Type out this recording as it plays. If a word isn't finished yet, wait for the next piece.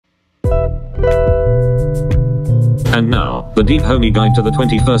And now, the Deep Homie Guide to the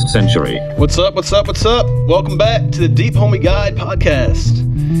 21st Century. What's up, what's up, what's up? Welcome back to the Deep Homie Guide podcast.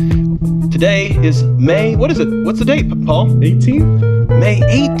 Today is May, what is it? What's the date, Paul? 18th? May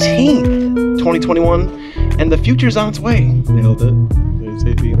 18th, 2021, and the future's on its way. Nailed it. It's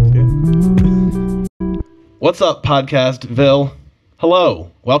 18th, yeah. What's up, Podcastville? Hello,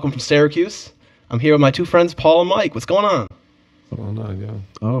 welcome from Syracuse. I'm here with my two friends, Paul and Mike. What's going on? What's going on, yo?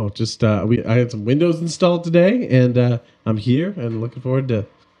 Oh, just, I had some Windows installed today, and I'm here and looking forward to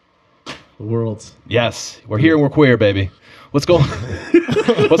the worlds. Yes, we're here and we're queer, baby. What's going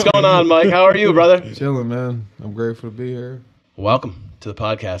on, Mike? How are you, brother? Chilling, man. I'm grateful to be here. Welcome to the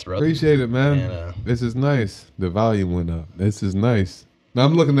podcast, brother. Appreciate it, man. And, this is nice. The volume went up. This is nice. Now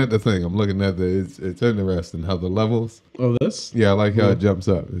I'm looking at the thing. I'm looking at it's interesting how the levels. Oh, this? Yeah, I like how it jumps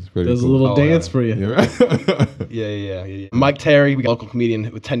up. It's pretty Does cool. a little dance for you. Yeah, right? Yeah. Mike Terry, we got a local comedian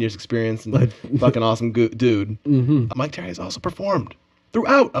with 10 years experience and fucking awesome dude. Mm-hmm. Mike Terry has also performed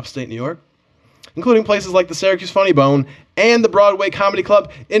throughout upstate New York, including places like the Syracuse Funny Bone and the Broadway Comedy Club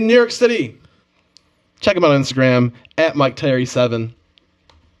in New York City. Check him out on Instagram at MikeTerry7.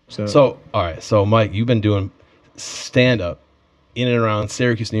 So, all right. So, Mike, you've been doing stand-up in and around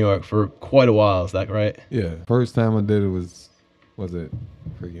Syracuse, New York for quite a while. Is that right? Yeah. First time I did it was it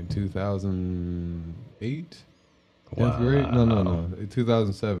freaking 2008? Wow. 10th grade? No.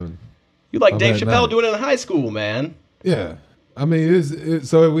 2007. You like Dave at Chappelle night. doing it in high school, man. Yeah. I mean,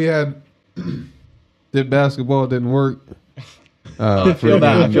 so we had did basketball, didn't work. I feel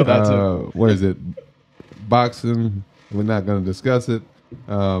that too. What is it? Boxing. We're not going to discuss it.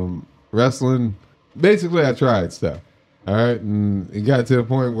 Wrestling. Basically, I tried stuff. All right, and it got to the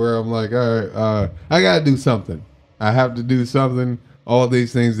point where I'm like, all right, I got to do something. I have to do something. All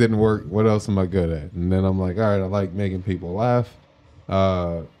these things didn't work. What else am I good at? And then I'm like, all right, I like making people laugh.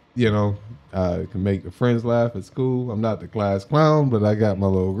 I can make the friends laugh at school. I'm not the class clown, but I got my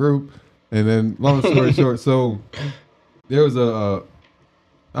little group. And then, long story short, so there was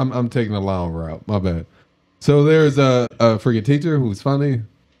I'm taking a long route. My bad. So there's a freaking teacher who's funny.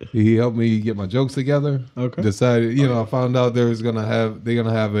 He helped me get my jokes together. Okay. Decided, I found out they're gonna have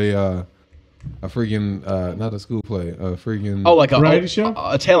a freaking not a school play, a freaking Like a variety show?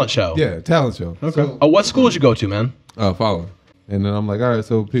 a talent show. yeah, talent show. Okay. So, What school did you go to, man? follow. And then I'm like, all right,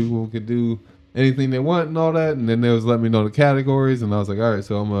 so people could do anything they want and all that. And then they was letting me know the categories, and I was like, all right,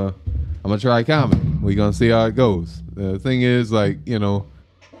 so I'm gonna try comedy. We're gonna see how it goes. The thing is, like,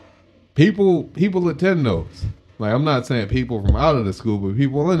 people attend those. Like, I'm not saying people from out of the school, but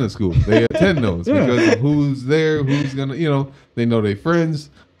people in the school, they attend those because of who's there, who's gonna, they know their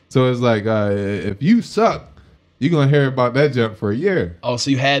friends. So it's like, if you suck, you're gonna hear about that jump for a year. Oh, so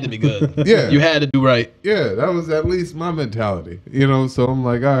you had to be good. Yeah. You had to do right. Yeah, that was at least my mentality, So I'm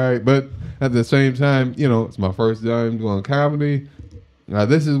like, all right, but at the same time, it's my first time doing comedy.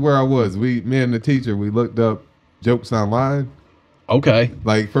 This is where I was. Me and the teacher, we looked up jokes online. Okay.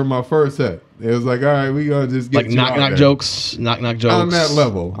 Like for my first set, it was like, all right, we gonna just get Like knock jokes. On that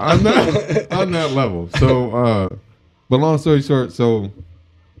level. On that level. So, but long story short, so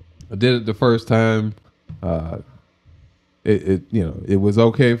I did it the first time. It was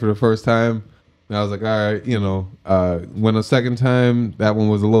okay for the first time. And I was like, all right, when the second time that one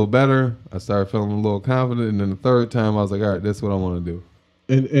was a little better, I started feeling a little confident, and then the third time I was like, all right, this is what I want to do.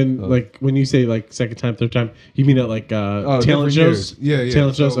 And like when you say like second time, third time, you mean at like talent shows? Years. Yeah.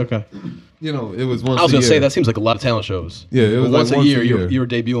 Talent shows, okay. It was once a year. I was gonna say that seems like a lot of talent shows. Yeah, it was once like a year. You were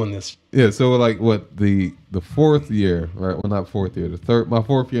debuting this. Yeah, so like what the fourth year, right? Well, not fourth year, my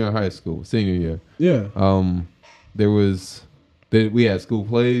fourth year in high school, senior year. Yeah. We had school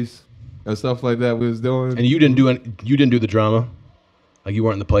plays and stuff like that we was doing. And you didn't do the drama, like you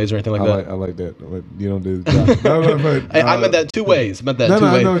weren't in the plays or anything like that. I like that. You don't do the drama. No, but, I meant that two ways. I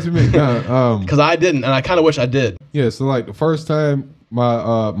know what you mean. Because I didn't, and I kind of wish I did. Yeah, so like the first time,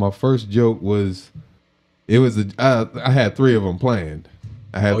 my first joke was, I had three of them planned.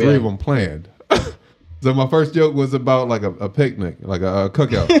 Three of them planned. So my first joke was about like a picnic, like a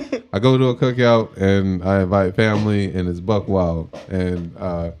cookout. I go to a cookout and I invite family and it's buck wild. And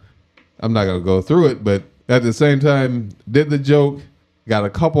I'm not going to go through it, but at the same time, did the joke, got a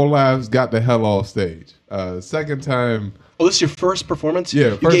couple laughs, got the hell off stage. Second time. Oh, this is your first performance?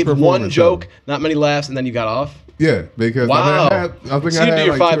 Yeah, You gave one joke, not many laughs, and then you got off? Yeah, because wow. I think so I you had did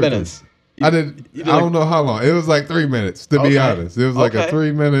your like 5 minutes. I don't know how long. It was like 3 minutes, to be honest. It was like a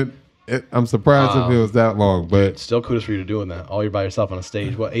 3 minute. I'm surprised if it was that long, but still kudos for you to doing that. All you're by yourself on a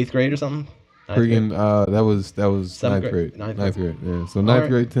stage. What, 8th grade or something? Freaking, that was Seventh ninth grade. Ninth Ninth grade. Yeah. So ninth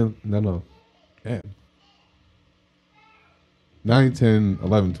grade, 10th. No. Damn. 9, 10,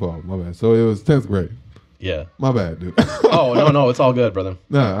 11, 12. My bad. So it was 10th grade. Yeah. My bad, dude. Oh, no, it's all good, brother.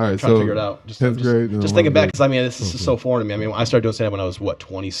 No, all right. Trying to figure it out. Just thinking back, because I mean, this is so foreign to me. I mean, I started doing stand-up when I was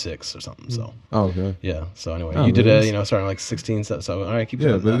 26 or something. So. Oh, okay. Yeah. So anyway, you did it, starting like 16. So all right, keep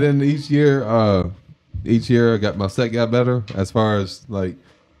doing that. Yeah, but then each year I got my set got better as far as like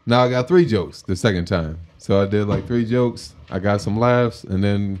now I got 3 jokes the second time. So I did like 3 jokes. I got some laughs, and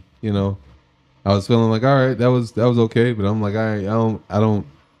then I was feeling like, all right, that was okay, but I'm like, I don't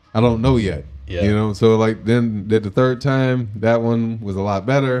know yet. Yeah. So like then did the third time, that one was a lot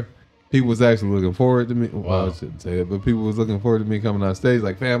better. People was actually looking forward to me. Well, I shouldn't say it, but people was looking forward to me coming on stage,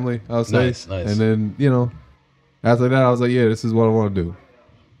 like family, I'll say. Nice. And then, after that, I was like, yeah, this is what I want to do.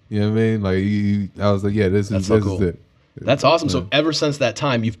 You know what I mean? Like, I was like, yeah, this is it. That's awesome. Yeah. So ever since that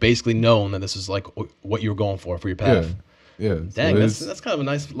time, you've basically known that this is like what you were going for your path. Yeah. Dang, so that's kind of a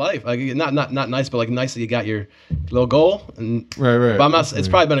nice life. Like not nice, but like nice that you got your little goal. And right. But I'm not. It's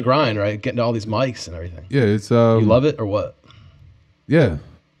probably been a grind, right? Getting to all these mics and everything. Yeah, it's you love it or what? Yeah,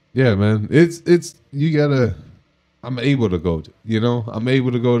 man. It's you gotta. I'm able to go. I'm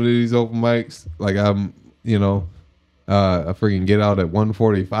able to go to these open mics. Like I'm. I freaking get out at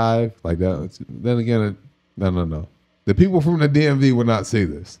 1:45 like that. Then again, no. The people from the DMV will not see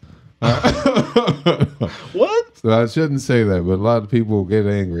this. What? So I shouldn't say that, but a lot of people get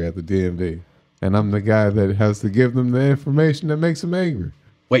angry at the DMV, and I'm the guy that has to give them the information that makes them angry.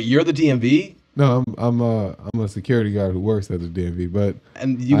 Wait, you're the DMV? No, I'm a security guard who works at the DMV, but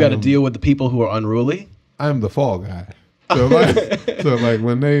and you got to deal with the people who are unruly. I'm the fall guy. So like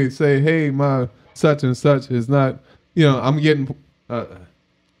when they say, "Hey, my such and such is not," I'm getting.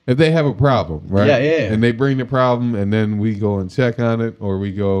 If they have a problem, right? Yeah. And they bring the problem, and then we go and check on it, or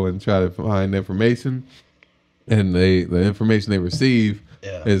we go and try to find information, and the information they receive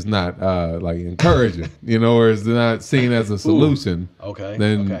is not like encouraging, or is not seen as a solution. Ooh. Okay.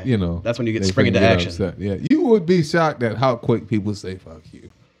 Then that's when you spring into action. Upset. Yeah, you would be shocked at how quick people say "fuck you."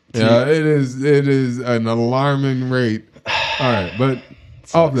 Yeah, it is an alarming rate. All right, but.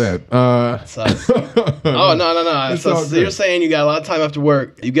 Off that. Oh no. So you're saying you got a lot of time after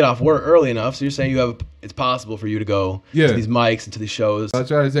work. You get off work early enough, so you're saying it's possible for you to go to these mics and to these shows. I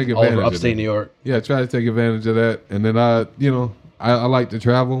try to take advantage all over upstate New York. Yeah, I try to take advantage of that, and then I like to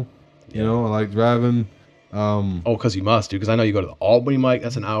travel. I like driving. Because you must do. Because I know you go to the Albany mic.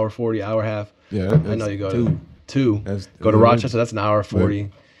 That's an hour 40, hour half. Yeah, I know you go to two. Go to Rochester. That's an hour 40.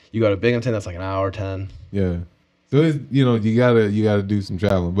 Right. You go to Binghamton. That's like an hour 10. Yeah. So it's, you gotta do some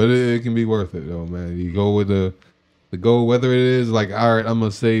traveling, but it can be worth it though, man. You go with the goal, whether it is like, all right, I'm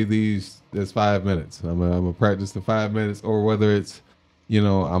gonna say this 5 minutes. I'm gonna practice the 5 minutes, or whether it's,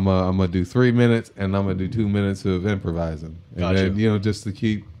 I'm gonna do 3 minutes and I'm gonna do 2 minutes of improvising, and then just to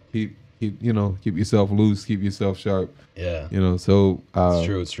keep yourself loose, keep yourself sharp. Yeah. So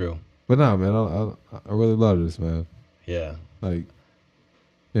it's true. But nah, man, I really love this, man. Yeah. Like,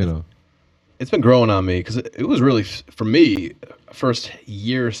 It's been growing on me because it was really, for me, first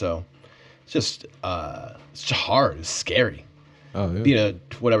year or so, it's just hard. It's scary. Oh, yeah. Being a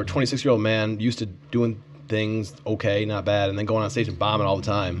 26-year-old man, used to doing things okay, not bad, and then going on stage and bombing all the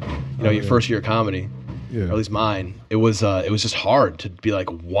time. Your first year of comedy, or at least mine. It was just hard to be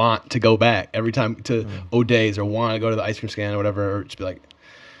like, want to go back every time to O'Day's or want to go to the ice cream stand or whatever, or just be like,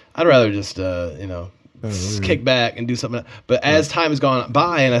 I'd rather just kick back and do something. But as time has gone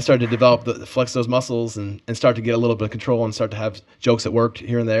by and I started to develop flex those muscles and start to get a little bit of control and start to have jokes that worked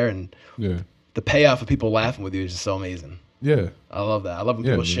here and there, and the payoff of people laughing with you is just so amazing. Yeah. I love that. I love when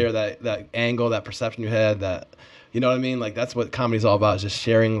people share that angle, that perception you had, that, you know what I mean? Like, that's what comedy's all about, is just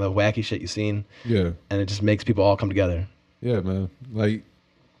sharing the wacky shit you've seen. Yeah. And it just makes people all come together. Yeah, man. Like,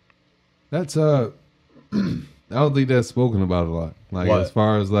 that's, I don't think that's spoken about a lot. Like, as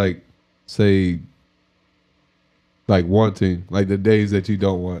far as, like, say, like wanting, like the days that you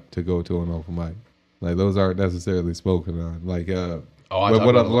don't want to go to an open mic, like those aren't necessarily spoken on. Like, but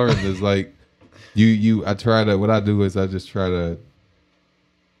what I've learned is like, what I do is I try to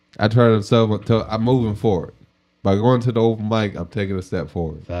I'm moving forward. By going to the open mic, I'm taking a step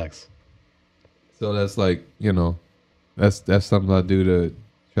forward. Facts. So that's like, that's something I do to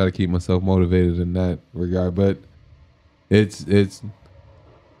try to keep myself motivated in that regard. But it's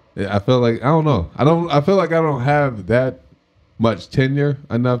I feel like, I don't know. I feel like I don't have that much tenure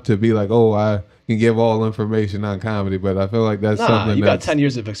enough to be like, oh, I can give all information on comedy, but I feel like that's something you got 10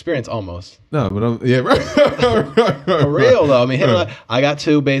 years of experience almost. No, but right. For real though. I mean, I got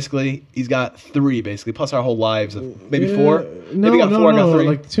 2 basically. He's got 3 basically, plus our whole lives of maybe 4. No, maybe got 4, I got 3.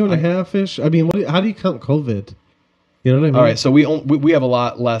 Like 2.5-ish. I mean, how do you count COVID? You know what I mean? All right, so we have a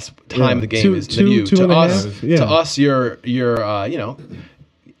lot less time in the game than you. To us, you're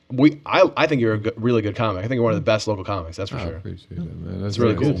I think you're a really good comic. I think you're one of the best local comics. That's for I sure. appreciate that, man. That's It's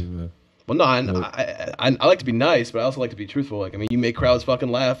really nice, cool. man. Well, no, I like to be nice, but I also like to be truthful. Like, I mean, you make crowds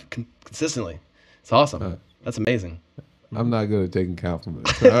fucking laugh consistently. It's awesome. That's amazing. I'm not good at taking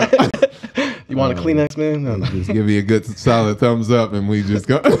compliments. You want a Kleenex, man? No, no. Just give me a good solid thumbs up, and we just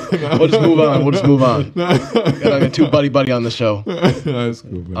go. We'll just move on. We'll just move on. Got two buddy on the show. That's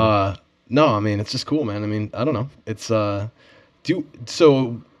cool, man. No, I mean, it's just cool, man. I mean, I don't know. It's do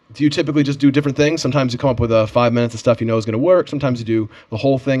you typically just do different things? Sometimes you come up with 5 minutes of stuff you know is going to work. Sometimes you do the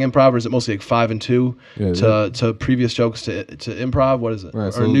whole thing improv, or is it mostly like 5 and 2 to previous jokes to improv? What is it? Right,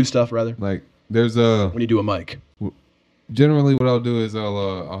 or so, new stuff rather? Like there's when you do a mic. Generally, what I'll do is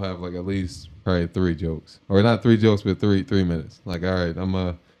I'll have like at least probably 3 jokes, or not 3 jokes, but 3 minutes. Like, all right, I'm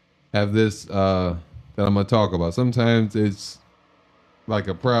gonna have this that I'm gonna talk about. Sometimes it's like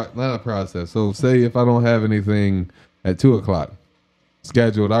not a process. So say if I don't have anything at 2:00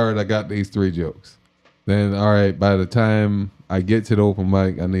 scheduled, all right, I got these 3 jokes. Then all right, by the time I get to the open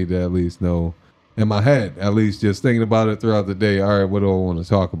mic, I need to at least know in my head, at least just thinking about it throughout the day. All right, what do I want to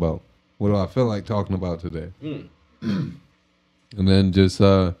talk about? What do I feel like talking about today? And then just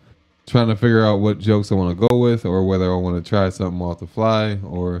trying to figure out what jokes I want to go with, or whether I want to try something off the fly.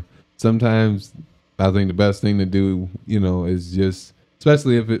 Or sometimes I think the best thing to do, is just,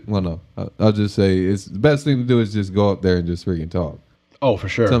 especially if I'll just say it's the best thing to do is just go up there and just freaking talk. Oh, for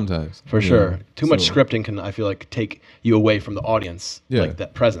sure. Sometimes. For sure. Too much scripting can, I feel like, take you away from the audience. Yeah. Like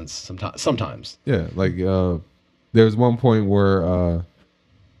that presence sometimes. Yeah. Like there was one point where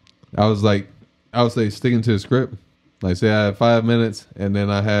I was like, I would say sticking to the script. Like, say I had 5 minutes, and then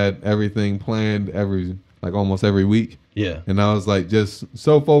I had everything planned almost every week. Yeah. And I was like just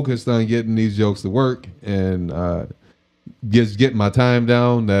so focused on getting these jokes to work and just getting my time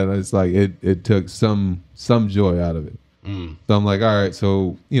down that it's like it took some joy out of it. So I'm like, all right,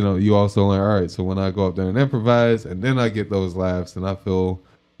 so you also learn, all right, so when I go up there and improvise and then I get those laughs and I feel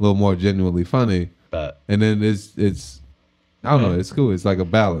a little more genuinely funny. And then it's I don't know, it's cool. It's like a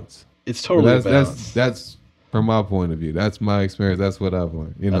balance. It's totally a balance. That's from my point of view. That's my experience. That's what I've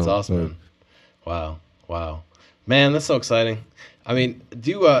learned. That's awesome. Man. Wow. Man, that's so exciting. I mean,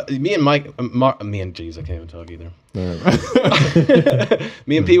 me and Mike, me and jeez, I can't even talk either.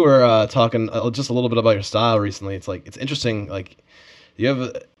 Me and Pete were talking just a little bit about your style recently. It's like, it's interesting. Like, you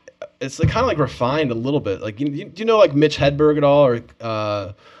have, it's like kind of like refined a little bit. Like, do you know like Mitch Hedberg at all, or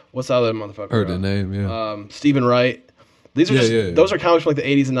what's the other motherfucker? Heard the name, yeah. Stephen Wright. These are those are comics from like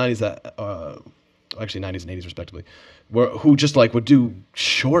the 80s and 90s that, actually 90s and 80s respectively, who just like would do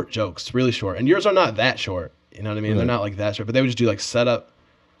short jokes, really short. And yours are not that short. You know what I mean? Right. They're not like that short, but they would just do like setup,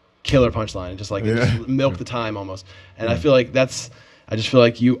 killer punchline, and just like just milk the time almost. And I feel like I just feel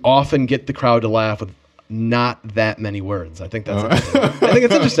like you often get the crowd to laugh with not that many words. I think that's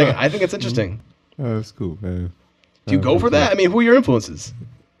interesting. I think it's interesting. Oh, that's cool, man. Do you go for that? I mean, who are your influences?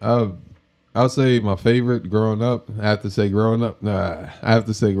 I'll say my favorite growing up. I have to say growing up. Nah, I have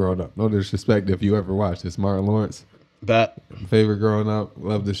to say growing up. No disrespect if you ever watched this. Martin Lawrence. Favorite growing up.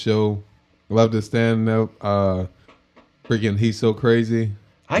 Love the show. Love the stand up. Freaking He's So Crazy.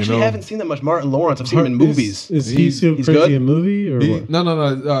 I actually haven't seen that much Martin Lawrence. I've seen him in movies. Is He's So Crazy good? A movie or what?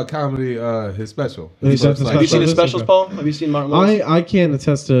 No. Comedy. His special. Have you seen his specials, Paul? Have you seen Martin Lawrence? I can't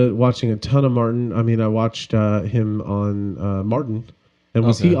attest to watching a ton of Martin. I mean, I watched him on Martin. And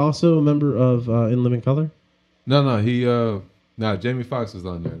was he also a member of In Living Color? No. Jamie Foxx was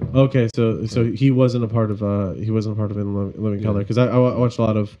on there. Though. Okay, so he wasn't a part of In Living Color, because I watched a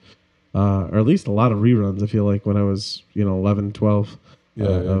lot of, or at least a lot of reruns. I feel like when I was 11, 12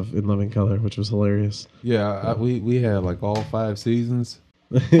 of In Living Color, which was hilarious. Yeah, we had like all 5 seasons.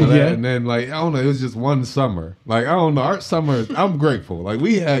 And then like I don't know, it was just one summer. Like I don't know, our summers. I'm grateful. Like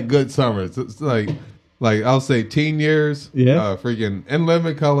we had good summers. It's like I'll say teen years. Yeah. Freaking In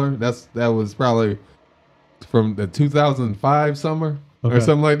Living Color. That was probably from the 2005 summer or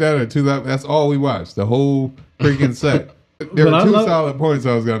something like that. Or 2000. That's all we watched. The whole freaking set. There were 2 solid points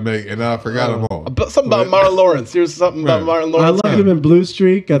I was gonna make, and I forgot them all. But something about Martin Lawrence. Here's something about Martin Lawrence. I loved him in Blue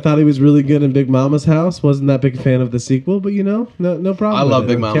Streak. I thought he was really good in Big Mama's House. Wasn't that big a fan of the sequel, but no problem. I love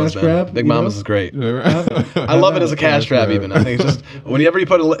Big Mama's. Cash grab. Big Mama's is great. I love it as a cash grab. Even I think it's just whenever you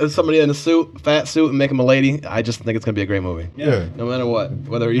put somebody in a fat suit, and make them a lady, I just think it's gonna be a great movie. Yeah. No matter what,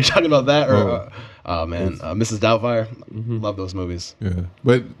 whether you're talking about that or Mrs. Doubtfire, love those movies. Yeah,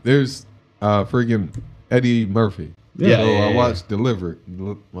 but there's freaking Eddie Murphy. I watched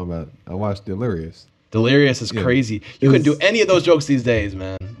I watched Delirious. Delirious is crazy. You couldn't do any of those jokes these days,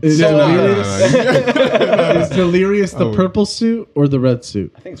 man. Is So, Is Delirious the purple suit or the red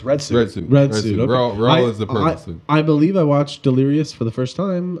suit? I think it's red suit. Red suit. Okay. Raw is the purple suit. I believe I watched Delirious for the first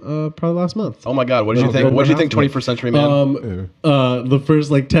time probably last month. Oh my God, what did you think? What did you think? 21st Century Man. The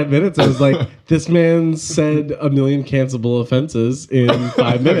first like 10 minutes, I was like, this man said a million cancelable offenses in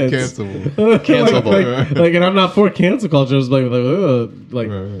 5 minutes. Cancelable. like, and I'm not for cancel culture. I was like,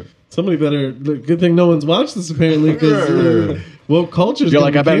 right. Somebody better. Good thing no one's watched this apparently because woke culture. You're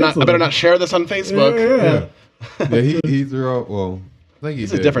like, I better not share this on Facebook. Yeah. He threw out. Well, I think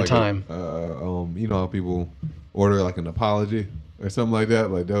It's a different time. You know how people order like an apology or something like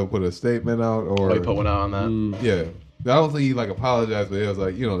that. Like they'll put a statement out or Put one out on that. Yeah, I don't think he like apologized, but it was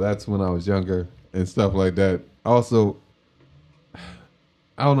like that's when I was younger and stuff like that. Also,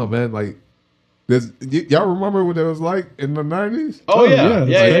 I don't know, man. Like. Y'all remember what it was like in the 90s? Oh yeah.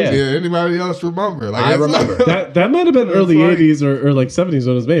 Anybody else remember? Like, I remember. that might have been early 80s or like 70s when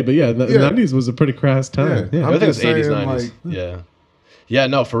it was made, but the 90s was a pretty crass time. Yeah. I think it was 80s, 90s. Like, yeah,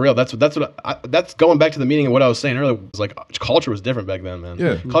 no, for real. That's going back to the meaning of what I was saying earlier. Was like culture was different back then, man.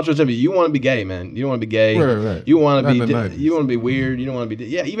 Yeah, culture was different. You want to be gay, man. You don't want to be gay. Right. You want to be. You want to be weird. You don't want to be.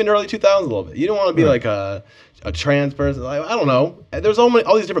 Yeah, even early 2000s a little bit. You don't want to be like a trans person. Like, I don't know. There's all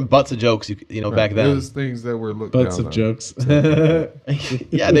these different butts of jokes. Back then. There's things that were looked butts down of on. Jokes.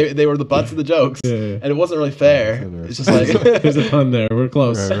 Yeah, they were the butts of the jokes, and it wasn't really fair. It's just like there's a pun there. We're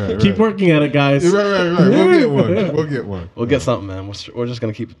close. Right. Keep working at it, guys. Right. We'll get one. We'll get something, man. We're just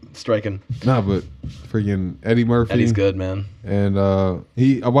gonna keep striking. Nah, but freaking Eddie Murphy. Eddie's good, man. And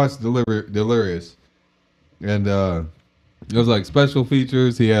I watched Delirious, and it was like special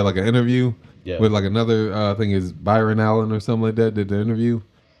features. He had like an interview with like another I think is Byron Allen or something like that did the interview,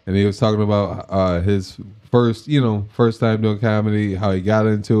 and he was talking about his first time doing comedy, how he got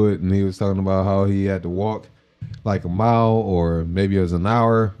into it, and he was talking about how he had to walk like a mile or maybe it was an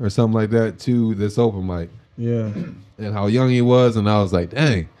hour or something like that to this open mic. Yeah. And how young he was, and I was like,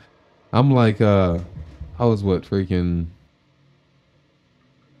 dang. I'm like, I was freaking.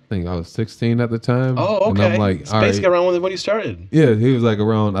 I think I was 16 at the time. Oh, okay. And I'm like, it's basically around when you started. Yeah, he was like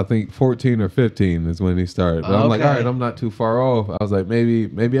around, I think 14 or 15 is when he started. But I'm like, all right, I'm not too far off. I was like,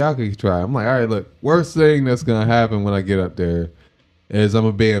 maybe I could try. I'm like, all right, look, worst thing that's gonna happen when I get up there is I'm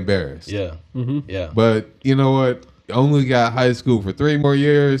gonna be embarrassed. Yeah. Mm-hmm. Yeah. But you know what? I only got high school for 3 more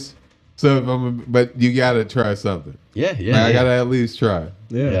years. So but you gotta try something. Yeah. I gotta at least try.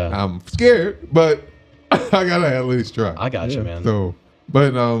 Yeah. I'm scared, but I gotta at least try. I got you, man. So,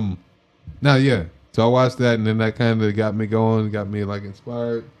 but So I watched that, and then that kind of got me going, got me like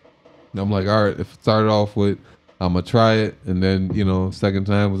inspired. And I'm like, all right, if it started off with, I'm gonna try it, and then second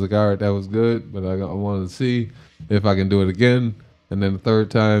time was like, all right, that was good, but I wanted to see if I can do it again, and then the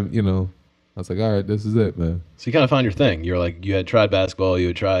third time, I was like, all right, this is it, man. So you kind of found your thing. You're like, you had tried basketball, you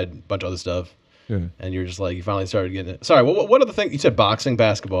had tried a bunch of other stuff. Yeah. And you're just like, you finally started getting it. Sorry, what other things? You said boxing,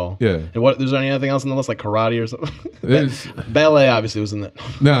 basketball. Yeah. And is there anything else on the list, like karate or something? It's, ballet obviously was in that.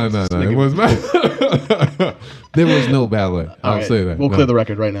 No. It was not. There was no ballet. I'll say that. We'll clear the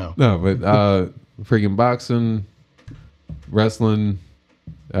record right now. No, but freaking boxing, wrestling,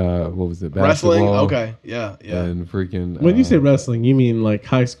 what was it? Basketball, wrestling? Okay. Yeah. And freaking. When you say wrestling, you mean like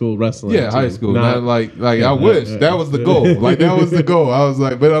high school wrestling? Yeah, high school. Not like I wish that was the goal. Like that was the goal. I was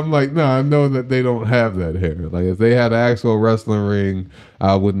like, but I'm like, no, I know that they don't have that here. Like if they had an actual wrestling ring,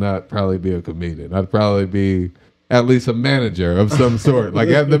 I would not probably be a comedian. I'd probably be at least a manager of some sort. Like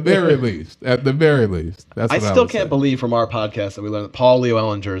at the very least. That's what I still can't believe from our podcast that we learned that Paul Leo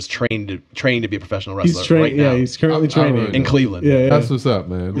Ellinger is trained to be a professional wrestler right now. Yeah, he's currently training in Cleveland. Yeah. That's what's up,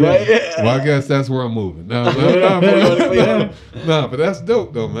 man. Right? Well, I guess that's where I'm moving. No, but that's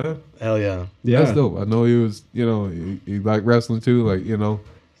dope though, man. Hell yeah. That's dope. I know he was, he like wrestling too, like, so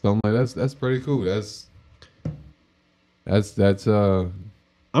I'm like, that's pretty cool. That's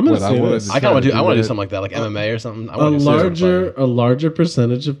I'm gonna say this. I want to do something like that, like MMA or something. A larger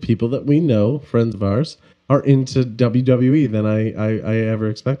percentage of people that we know, friends of ours, are into WWE than I ever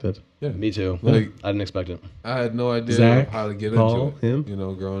expected. Yeah, me too. Like I didn't expect it. I had no idea Zach, how to get Paul, into it.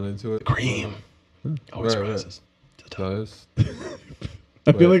 him. Growing into it. Cream. Always rises.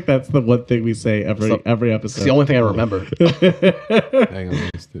 I feel like that's the one thing we say every episode. It's the only thing I remember. Dang, I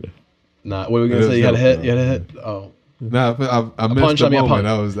missed it. Nah, what were we gonna say? You had a hit. You had a hit. Oh. Nah, I missed the moment.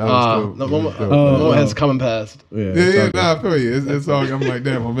 I was still, the moment has come and passed. Yeah. Nah, I feel you. It's all. I'm like,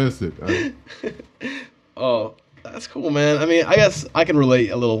 damn, I missed it. Oh, that's cool, man. I mean, I guess I can relate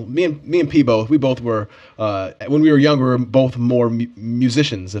a little. Me and P both. We both were when we were younger. We were both more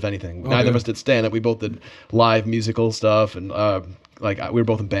musicians, if anything. Neither of us did stand up. We both did live musical stuff, and we were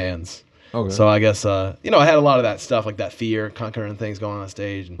both in bands. Okay. So I guess I had a lot of that stuff, like that fear, conquering things going on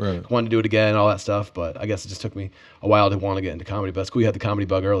stage, and wanted to do it again and all that stuff. But I guess it just took me a while to want to get into comedy. But it's cool you had the comedy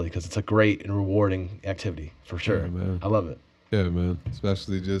bug early because it's a great and rewarding activity for sure. Yeah, man. I love it. Yeah, man.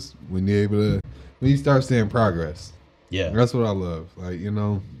 Especially just when you start seeing progress. Yeah, that's what I love. Like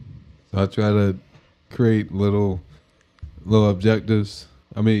so I try to create little objectives.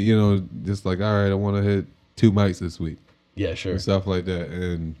 I mean, just like, all right, I want to hit 2 mics this week. Yeah, sure. And stuff like that,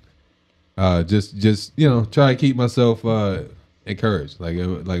 and just try to keep myself encouraged, like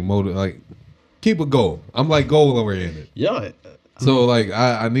keep a goal. I'm like goal oriented. Yeah. So like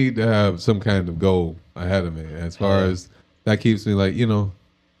I need to have some kind of goal ahead of me as far as that keeps me like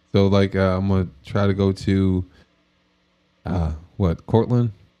So like I'm gonna try to go to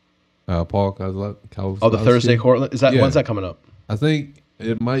Cortland. Paul Kozlowski. Oh, the Thursday Cortland. When's that coming up? I think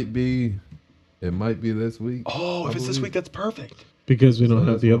it might be this week. Oh, if it's this week, that's perfect. Because we don't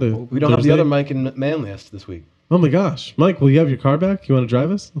have the other. We don't have the other Mike in Manlius this week. Oh my gosh, Mike, will you have your car back? You want to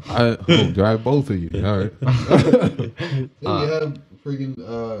drive us? I'll drive both of you. All right. You have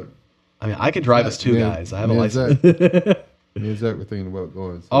freaking. I mean, I can drive us too, guys. I have a license. Me and Zach were thinking about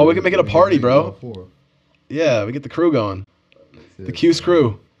going. So we can make it a party, bro. Yeah, we get the crew going. The Q's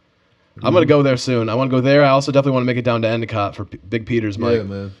crew. I'm gonna go there soon. I want to go there. I also definitely want to make it down to Endicott for Big Peter's, Mike. Yeah,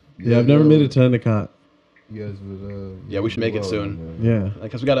 man. Yeah, I've never made it to Endicott. You guys would. Yeah, we should make it soon. Man. Yeah,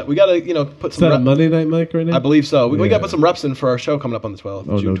 because we gotta put some. Is that a Monday night, Mike? Right now? I believe so. We gotta put some reps in for our show coming up on the 12th.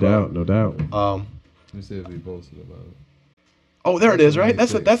 Oh, June no 12th. doubt. Let me see if we posted about it. Oh, there it is. Right.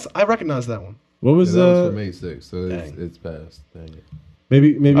 That's. I recognize that one. What was that? Was for May 6th, so it's passed. Dang it.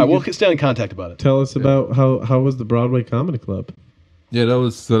 Maybe. All right, we'll stay in contact about it. Tell us about how was the Broadway Comedy Club? Yeah, that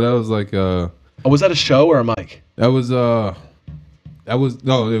was like Oh, was that a show or a mic? It was like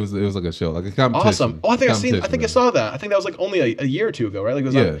a show, like a competition. Awesome. Oh, I think I saw that. I think that was like only a year or two ago, right? Like it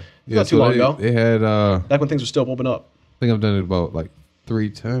was not too long ago. They had back when things were still open up. I think I've done it about like 3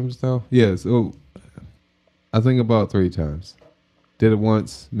 times now. Yeah, so I think about 3 times. Did it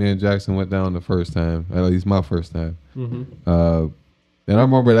once. Me and Jackson went down the first time, at least my first time. Mm-hmm. And I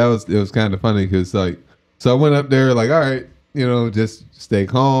remember it was kind of funny because so I went up there like, all right, just stay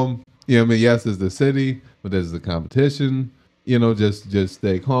calm. I mean, yes, it's the city, but there's the competition. Just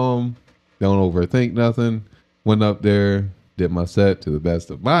stay calm. Don't overthink nothing. Went up there, did my set to the best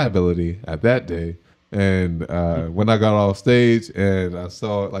of my ability at that day. And when I got off stage and I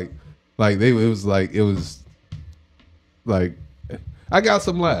saw it, it was like I got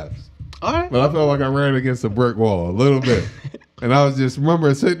some laughs. All right. But I felt like I ran against a brick wall a little bit. And I was just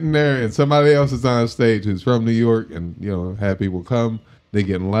remember sitting there and somebody else is on stage who's from New York and, had people come. They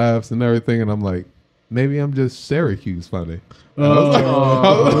getting laughs and everything. And I'm like, maybe I'm just Syracuse funny. I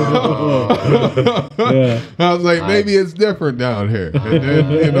was like, maybe it's different down here. And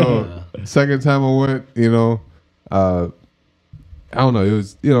then, second time I went, I don't know. It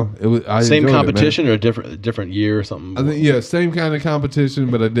was, I same enjoyed competition or a different year or something. I think same kind of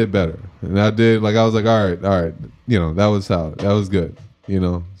competition, but I did better. And I did I was like, all right, that was solid. That was good.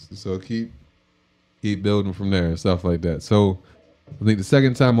 So keep building from there and stuff like that. So I think the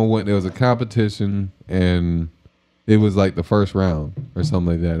second time I went, there was a competition and it was like the first round or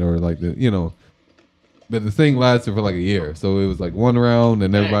something like that, or like but the thing lasted for like a year. So it was like one round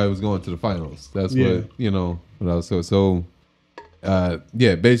and everybody was going to the finals. That's what I was so.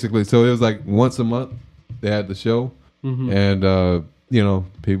 Basically, so it was like once a month they had the show, and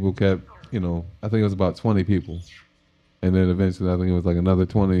people kept, I think it was about 20 people, and then eventually I think it was like another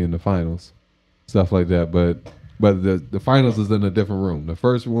 20 in the finals, stuff like that. But the finals was in a different room. The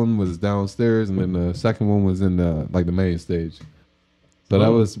first one was downstairs, and then the second one was in the main stage. So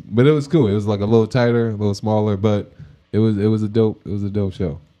that was, but it was cool. It was like a little tighter, a little smaller, but it was a dope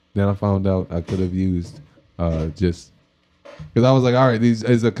show. Then I found out I could have used just. Because I was like, all right, this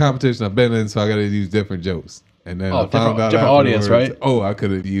is a competition I've been in, so I got to use different jokes. And then I found out different audience, right? Oh, I could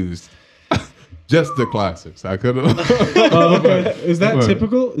have used just the classics. I could have. Is that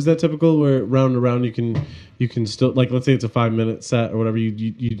typical? Is that typical where round to round you can still, like, let's say it's a 5-minute set or whatever,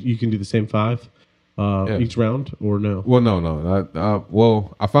 you can do the same 5 each round, or no? Well,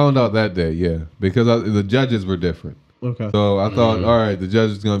 no. I found out that day, because the judges were different. Okay. So I thought, all right, the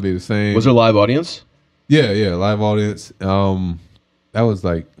judges going to be the same. Was there a live audience? Yeah, live audience. That was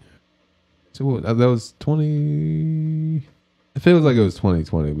like, that was 20. It feels like it was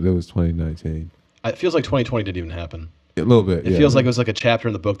 2020, but it was 2019. It feels like 2020 didn't even happen. A little bit. It feels like it was like a chapter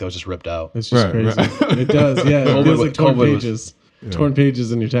in the book that was just ripped out. It's just crazy. Right. It does. Yeah, it feels like torn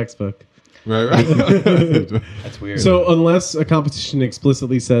pages in your textbook. Right. That's weird. So unless a competition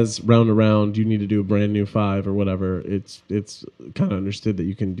explicitly says round to round, you need to do a brand new 5 or whatever. It's kind of understood that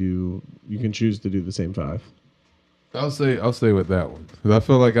you can choose to do the same 5. I'll say with that one, 'cause I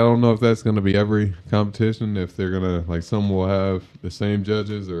feel like I don't know if that's going to be every competition. If they're gonna like, some will have the same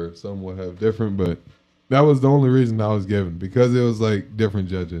judges or some will have different. But that was the only reason I was given, because it was like different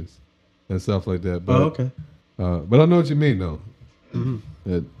judges and stuff like that. But, okay. But I know what you mean though. Mm-hmm.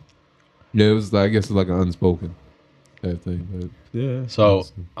 Yeah, it was. I guess it's like an unspoken type thing. But Yeah. So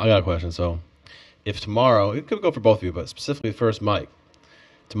I got a question. So if tomorrow, it could go for both of you, but specifically first, Mike.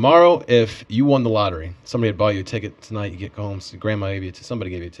 Tomorrow, if you won the lottery, somebody had bought you a ticket tonight, you get home, so grandma gave you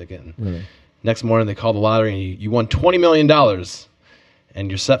somebody gave you a ticket, and right. next morning they call the lottery and you won $20 million, and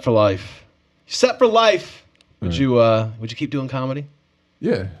you're set for life. You're set for life. Would you keep doing comedy?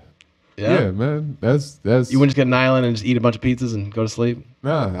 Yeah. Yeah? Yeah, man. That's You wouldn't just get an island and just eat a bunch of pizzas and go to sleep?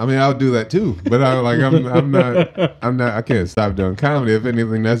 Nah, I mean, I'll do that too, but I'm not. I can't stop doing comedy. If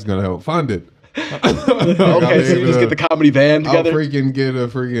anything, that's gonna help fund it. Okay, so you just get the comedy van together? I'll freaking get a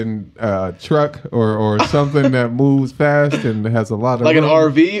freaking truck or something that moves fast and has a lot of like room. an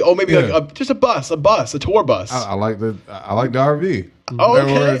RV? Oh, maybe like just a tour bus. I like the RV. Oh,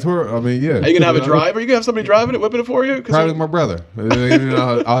 okay. Or a tour. I mean, yeah. Are you gonna have a driver? Are you gonna have somebody driving it, whipping it for you? Probably my brother.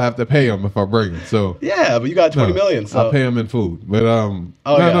 I'll have to pay him if I bring him. So yeah, but you got 20 million. So I'll pay him in food. But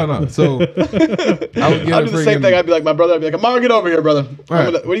no. So I'll do the same thing. I'd be like, my brother. I'd be like, Amar, get over here, brother.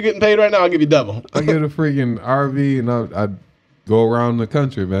 Right. What are you getting paid right now? I'll give you double. I get a freaking RV and I'd go around the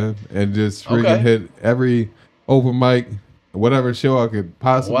country, man, and just freaking hit every open mic, whatever show I could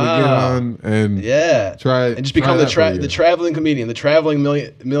possibly get on, and try and just become the traveling comedian, the traveling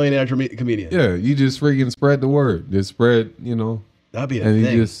millionaire comedian. Yeah, you just freaking spread the word. Just spread, that'd be a and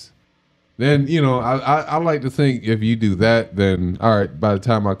thing. You just then I like to think if you do that, then all right. By the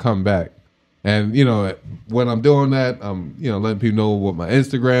time I come back, and when I'm doing that, I'm letting people know what my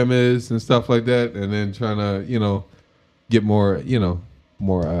Instagram is and stuff like that, and then trying to get more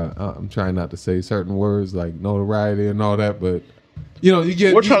more. I'm trying not to say certain words like notoriety and all that, but you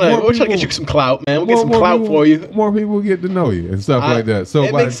get. We're trying to get you some clout, man. We'll get some clout for you. More people get to know you and stuff like that. So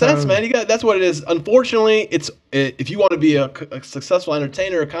it makes sense, man. That's what it is. Unfortunately, if you want to be a successful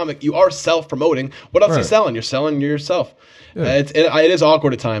entertainer or comic, you are self-promoting. What else are you selling? You're selling yourself. Yeah. It is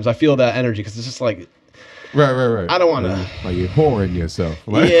awkward at times. I feel that energy because it's just like. Right. I don't want to. Like you're whoring yourself.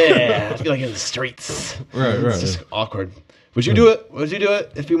 Yeah, I feel like in the streets. Right. It's just awkward. Would you do it? Would you do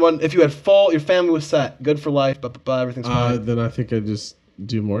it if you had your family was set, good for life, but everything's fine? Then I think I'd just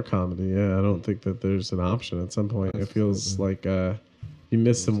do more comedy. Yeah, I don't think that there's an option at some point. It feels like you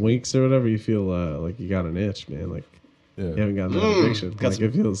miss some weeks or whatever. You feel like you got an itch, man. Like you haven't gotten that addiction. Got like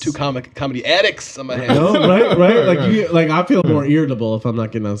it feels two comedy addicts on my hands. No, right. Like I feel more irritable if I'm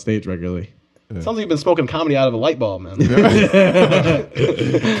not getting on stage regularly. Yeah. Sounds like you've been smoking comedy out of a light bulb, man. Freebasing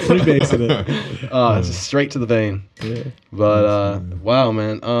it. It's just straight to the vein. Yeah. But wow,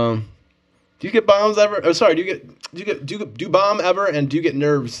 man. Do you get bombs ever? Oh, sorry. Do you bomb ever? And do you get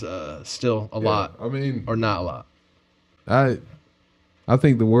nerves still a lot? I mean, or not a lot? I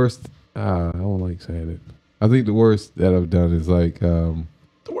think the worst. I don't like saying it. I think the worst that I've done is like the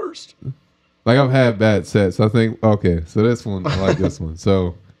worst. Like I've had bad sets. I think okay. So this one, I like this one.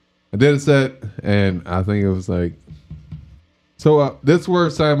 So. I did a set, and I think it was like, this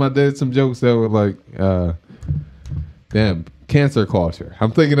worst time I did some jokes that were like, damn, cancer culture.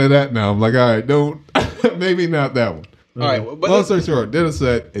 I'm thinking of that now. I'm like, all right, don't, maybe not that one. All right. Long story short, did a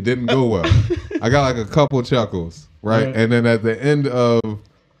set, it didn't go well. I got like a couple chuckles, right? Yeah. And then at the end of,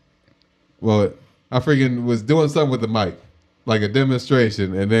 I freaking was doing something with the mic, like a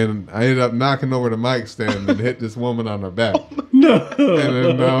demonstration, and then I ended up knocking over the mic stand and hit this woman on her back. No.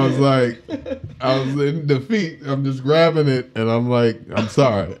 And then I was in defeat. I'm just grabbing it, and I'm like, I'm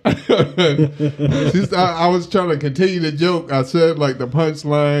sorry. I was trying to continue the joke. I said like the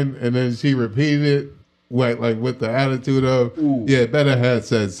punchline, and then she repeated it, like with the attitude of, yeah, better had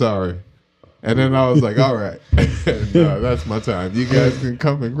said sorry. And then I was like, all right, that's my time. You guys can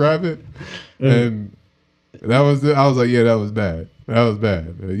come and grab it. And I was like, yeah, that was bad. That was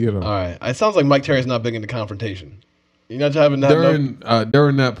bad. All right. It sounds like Mike Terry's not big into confrontation. You're not having that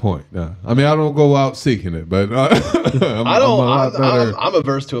during that point. No, I mean I don't go out seeking it, but I'm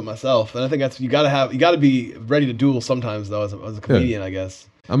averse to it myself, and I think that's you got to be ready to duel sometimes though as a comedian, I guess.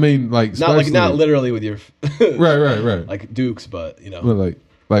 I mean, like not literally with your right like Dukes, but But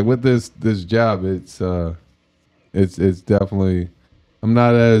like with this job, it's definitely I'm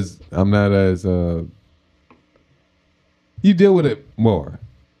not as you deal with it more,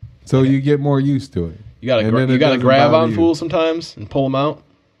 so you get more used to it. You gotta grab on fools sometimes and pull them out.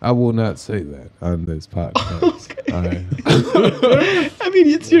 I will not say that on this podcast. I mean,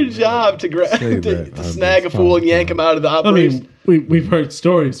 it's your job to snag a fool and yank him out of the operation. I mean, we've heard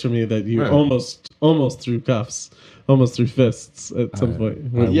stories from you that you almost threw cuffs, almost threw fists at some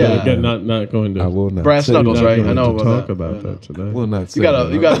point. Again, not going to. I will not. Brass knuckles, right? I know talk about that today. I will not say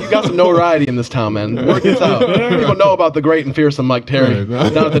you got some notoriety in this town, man. Work this out. People know about the great and fearsome Mike Terry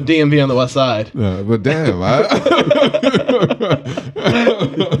down at the DMV on the west side. No, but damn,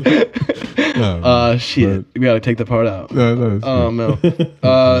 shit. We got to take that part out. No. No.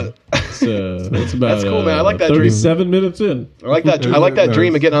 It's about That's cool, man. I like that 37 minutes in. I like that. I like that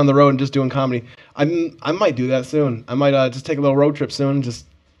dream of getting on the road and just doing comedy. I might do that soon. I might just take a little road trip soon. Just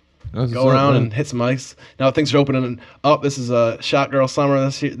go around and hit some mics. Now things are opening up. This is Shot Girl Summer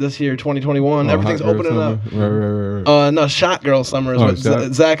this year 2021. Everything's opening up. Right. No, Shot Girl Summer is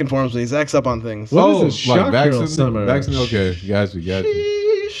what Zach informs me. Zach's up on things. What is Shot Girl Summer? Okay, got you.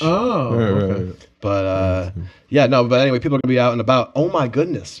 Oh, okay. But but anyway, people are gonna be out and about. Oh my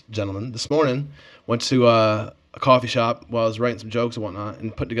goodness, gentlemen! This morning went to a coffee shop while I was writing some jokes and whatnot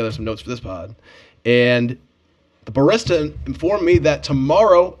and putting together some notes for this pod, and the barista informed me that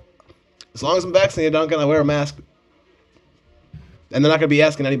tomorrow, as long as I'm vaccinated, I'm gonna wear a mask. And they're not gonna be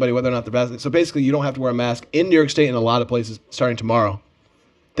asking anybody whether or not they're vaccinated. So basically, you don't have to wear a mask in New York State and a lot of places starting tomorrow.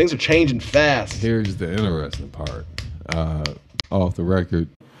 Things are changing fast. Here's the interesting part. Off the record.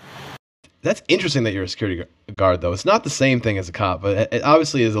 That's interesting that you're a security guard, though. It's not the same thing as a cop, but it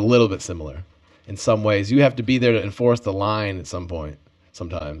obviously is a little bit similar in some ways. You have to be there to enforce the line at some point,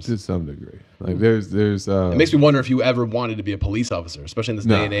 sometimes. To some degree. Like there's it makes me wonder if you ever wanted to be a police officer, especially in this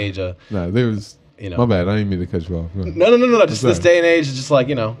day and age. There's, my bad. I didn't mean to cut you off. No. Just this day and age, it's just like,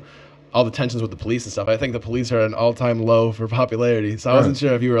 all the tensions with the police and stuff. I think the police are at an all-time low for popularity. So I wasn't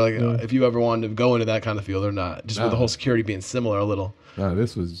sure if you were if you ever wanted to go into that kind of field or not. Just with the whole security being similar a little. No,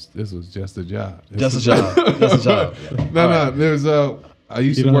 this was just a job. Just a job. Yeah. No. There's I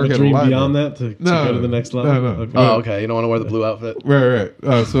used to work at a library. Beyond that to go to the next level. No. Okay. Oh, okay. You don't want to wear the blue outfit. Right.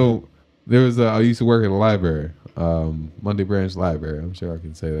 So there was I used to work at a library, Monday Branch Library. I'm sure I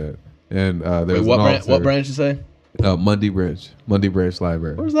can say that. And there was what branch you say? Monday Branch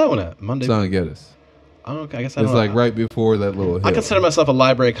Library. Where's that one at? Monday. It's on Geddes. Oh, okay. I guess I don't It's know. like right before that little hill. I consider myself a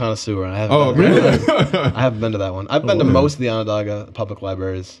library connoisseur. I haven't I haven't been to that one. I've been to most of the Onondaga public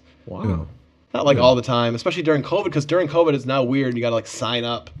libraries. Wow. Not like all the time, especially during COVID, because during COVID it's now weird. You got to sign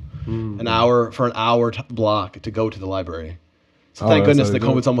up an hour block to go to the library. So thank goodness that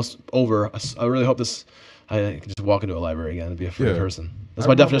COVID's almost over. I really hope I can just walk into a library again and be a free person. That's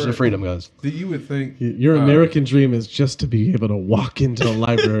my definition of freedom, guys. You would think your American dream is just to be able to walk into a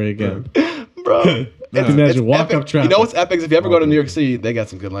library again. Bro. Imagine walk up traffic. You know what's epic is if you ever go to New York City, they got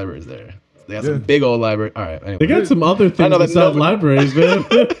some good libraries there. They got some big old library. All right, anyway. They got some other things besides libraries, man.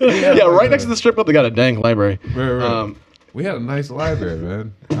 Right next to the strip club, they got a dang library. Right. We had a nice library,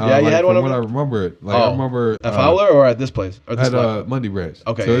 man. You had one of them? I remember it. I remember at Fowler or at this place? Or this at Monday Branch.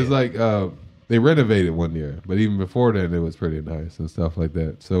 Okay. So it's like they renovated one year, but even before then, it was pretty nice and stuff like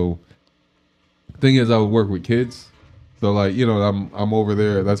that. So the thing is, I would work with kids. So like, I'm over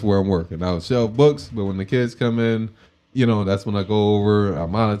there. That's where I'm working. I would shelf books, but when the kids come in, that's when I go over. I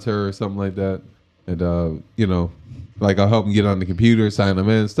monitor or something like that, and like I'll help them get on the computer, sign them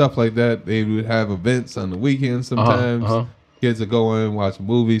in, stuff like that. They would have events on the weekends sometimes. Kids would go in, watch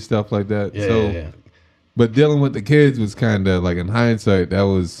movies, stuff like that. But dealing with the kids was kind of like, in hindsight, that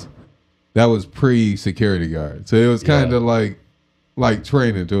was pre-security guard. So it was kind of like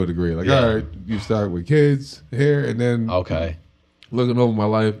training to a degree. Like, all right, you start with kids here, and then looking over my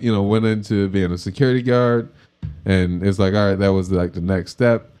life, went into being a security guard, and it's like, all right, that was like the next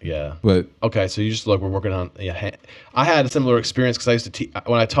step. Yeah. But okay, so you just we're working on. Yeah, I had a similar experience because I used to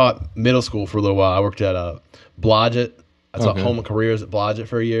when I taught middle school for a little while. I worked at Blodgett. I taught home and careers at Blodgett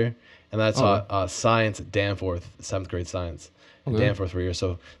for a year, and then I taught science at Danforth, 7th grade science. Danforth for a year.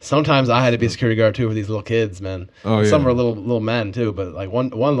 So sometimes I had to be a security guard too for these little kids, man. Some were little men too, but like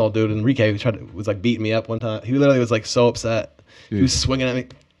one little dude, Enrique, was like beating me up one time. He literally was like so upset. Jeez. He was swinging at me,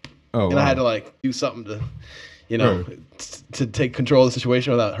 and I had to like do something to, to take control of the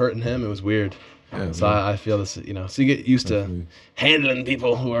situation without hurting him. It was weird. Yeah, so I feel this, so you get used to handling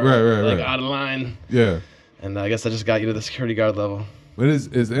people who are out of line. Yeah. And I guess I just got you to the security guard level. But it's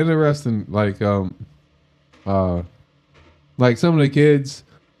interesting, like some of the kids,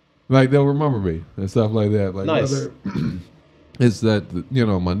 like they'll remember me and stuff like that. Like nice. Whether it's that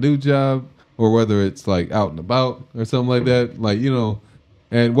my new job or whether it's like out and about or something like that. Like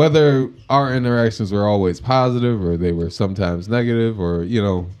and whether our interactions were always positive or they were sometimes negative or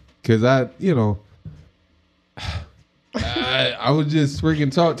because I would just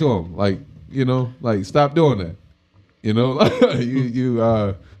freaking talk to him, like, you know, like, stop doing that. You know,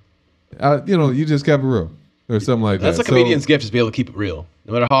 you just kept it real or something like That's that. a comedian's gift, is to be able to keep it real.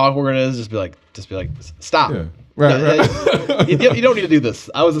 No matter how awkward it is, just be like, stop. Yeah. Right. You don't need to do this.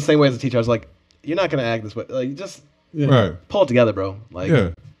 I was the same way as a teacher. I was like, you're not going to act this way. Like, just pull it together, bro. Like,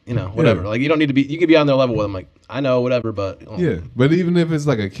 you know, whatever. Like, you don't need to be, you can be on their level with them. Like, I know, whatever, but. Yeah. But even if it's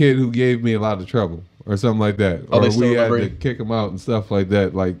like a kid who gave me a lot of trouble or something like that, or we had to kick him out and stuff like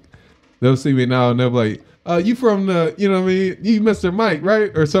that, like, they'll see me now and they'll be like, you from the, you know what I mean? You Mr. Mike,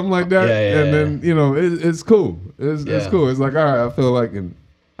 right? Or something like that. And then, you know, it's cool. It's cool. It's like, all right, I feel like, and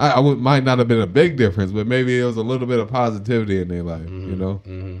might not have been a big difference, but maybe it was a little bit of positivity in their life, you know?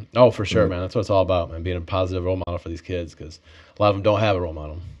 Mm-hmm. Oh, for sure, man. That's what it's all about, man. Being a positive role model for these kids, because a lot of them don't have a role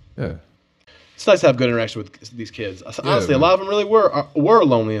model. Yeah. It's nice to have good interaction with these kids. Honestly, a lot of them really were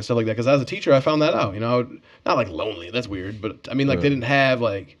lonely and stuff like that, because as a teacher, I found that out, you know? Not like lonely, that's weird, but I mean, like, they didn't have,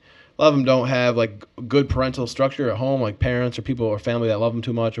 like, a lot of them don't have like good parental structure at home, like parents or people or family that love them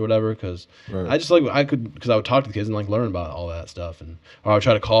too much or whatever. Because I just like because I would talk to the kids and like learn about all that stuff, or I would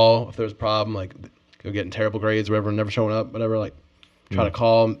try to call if there was a problem, like they're getting terrible grades or whatever, never showing up, whatever. Like try to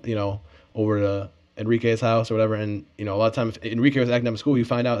call, you know, over to Enrique's house or whatever, and you know, a lot of times if Enrique was acting up in school, you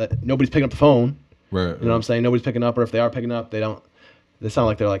find out that nobody's picking up the phone. Right. You know what I'm saying? Nobody's picking up, or if they are picking up, they sound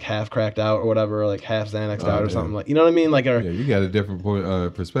like they're like half cracked out or whatever, or like half Xanaxed out or something, like, you know what I mean? Like, you got a different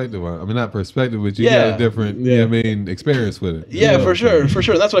perspective on it. I mean, not perspective, but you got a different, you know what I mean, experience with it. Yeah, for sure.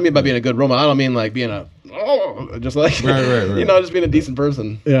 That's what I mean by being a good role model. I don't mean like being just like, right. You know, just being a decent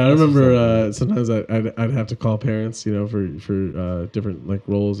person. Yeah, I remember sometimes I'd have to call parents, you know, for different like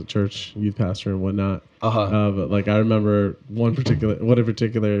roles at church, youth pastor and whatnot. But like I remember one particular,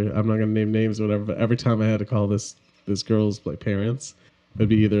 I'm not gonna name names or whatever, but every time I had to call this girl's like parents, it'd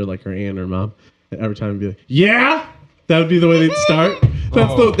be either like her aunt or mom. And every time it'd be like, yeah, that would be the way they'd start.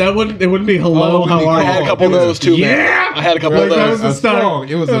 It wouldn't be hello. How are you? I had a couple of those too. Man. I had a couple of those. That was the start.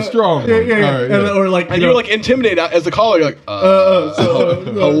 It was a strong one. Yeah. Or like, and you're like intimidated as the caller. You're like,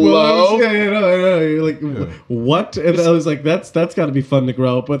 hello. You're like, what? And I was like, that's got to be fun to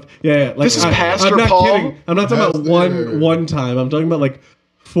grow up with. Yeah. Like, this is Pastor I'm not Paul. Kidding. I'm not talking about one time. I'm talking about like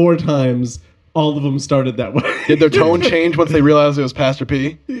 4 times. All of them started that way. Did their tone change once they realized it was Pastor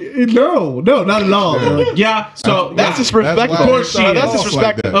P? No, not at all. Like, so that's disrespectful. Of course she did. That's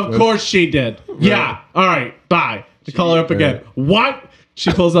disrespectful. Of course she did. Yeah. All right. Bye. To call her up again. What?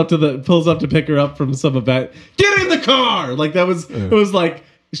 She pulls up to pick her up from some event. Get in the car. Like that was. It was like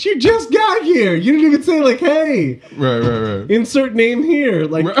she just got here. You didn't even say like, hey. Right. Insert name here.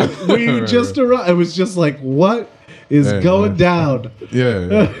 Like we just arrived. It was just like what is going down.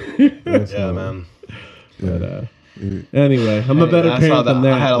 Yeah, man. But anyway, I'm a better parent than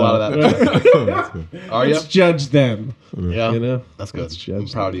that. I had a lot of that. Are you? Let's judge them. Yeah, you know that's good. I'm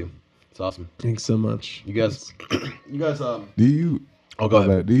proud of you. It's awesome. Thanks so much. You guys. Do you? Oh, go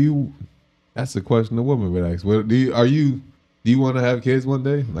ahead. Do you? That's the question the woman would ask. What do you want to have kids one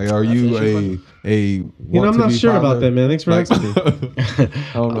day? Like, are you a? You know, I'm not sure about that, man. Thanks for asking me.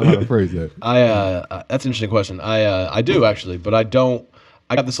 I don't know how to phrase that. That's an interesting question. I do actually, but I don't.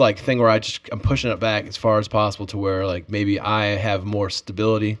 I got this like thing where I'm pushing it back as far as possible to where like maybe I have more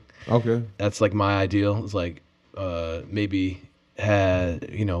stability. Okay. That's like my ideal. It's like maybe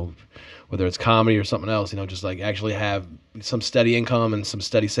you know, whether it's comedy or something else, you know, just like actually have some steady income and some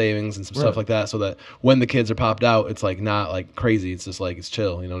steady savings and some stuff like that, so that when the kids are popped out, it's like not like crazy. It's just like it's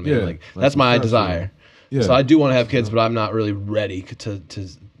chill. You know what I mean? Like that's my desire. Yeah. So I do want to have kids, but I'm not really ready to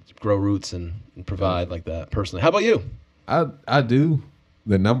grow roots and provide like that personally. How about you? I do.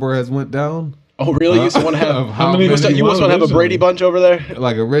 The number has went down. Oh, really? You just want to have how many? You must want to have a Brady Bunch over there?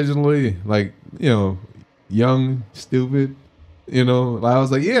 Like originally, like, you know, young, stupid. You know, I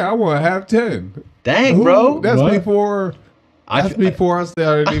was like, yeah, I want to have 10. Dang, bro. That's before I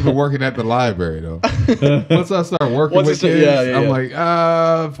started even working at the library, though. Once I started working with kids, I'm like,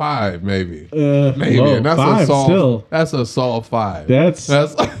 5 maybe. Maybe. Low, and that's 5 a solid, still. That's a solid 5. That's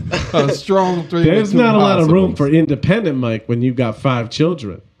a strong 3. There's not a lot of room for independent Mike when you've got 5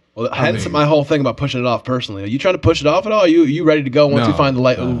 children. Well, hence my whole thing about pushing it off personally. Are you trying to push it off at all? Are you ready to go once you find the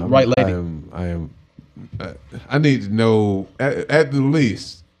right lady? I am. I need to know at the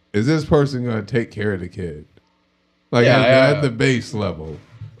least, is this person going to take care of the kid? Like at the base level.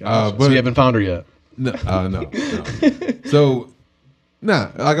 But so you haven't found her yet? No. So,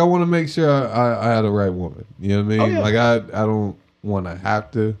 like I want to make sure I had the right woman. You know what I mean? Like I don't want to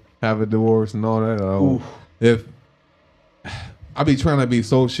have a divorce and all that. If I be trying to be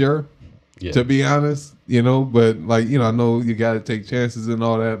so sure, to be honest, you know, but like, you know, I know you got to take chances and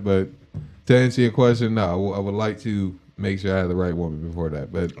all that, but to answer your question, no, I would like to make sure I had the right woman before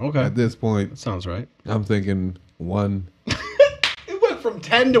that. But Okay. at this point, That sounds right. I'm thinking 1. It went from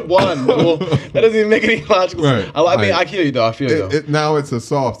 10 to 1. Well, that doesn't even make any logical sense. Right. I mean, I feel you though. I feel you. Though. Now it's a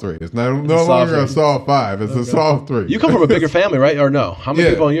soft 3. It's no soft longer a 3. soft 5. It's a soft 3. You come from a bigger family, right? Or no? How many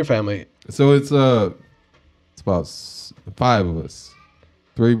people in your family? So it's about 5 of us.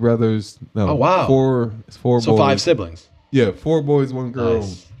 3 brothers. No. Oh, wow. 4. It's 4 So boys. 5 siblings. Yeah, 4 boys, 1 girl.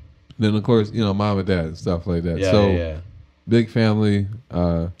 Nice. Then of course, mom and dad and stuff like that. Yeah, so yeah. big family.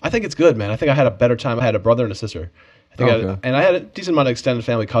 I think it's good, man. I think I had a better time. I had a brother and a sister. I think Okay. I had a decent amount of extended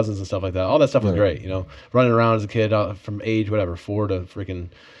family, cousins and stuff like that. All that stuff was Right. great, running around as a kid from age, 4 to freaking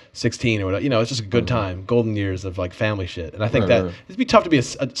 16 or whatever. It's just a good time, golden years of like family shit. And I think that it'd be tough to be a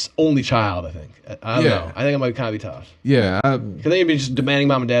only child, I think. I don't know. I think it might kind of be tough. Yeah. Because then you'd be just demanding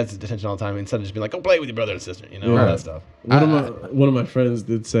mom and dad's attention all the time instead of just being like, go play with your brother and sister, all that stuff. One of my friends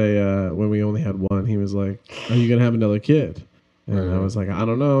did say when we only had one, he was like, "Are you gonna have another kid?" And I was like, "I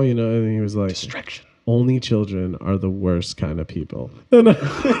don't know," and he was like, Distraction. "Only children are the worst kind of people." And Dang.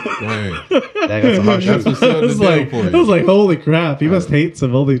 Dang, that's a harsh That's truth. what's on the deal I for you. was like, "Holy crap! He must hate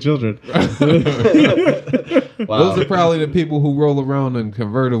some only children." Wow. Those are probably the people who roll around in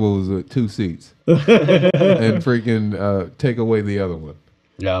convertibles with 2 seats and freaking take away the other one.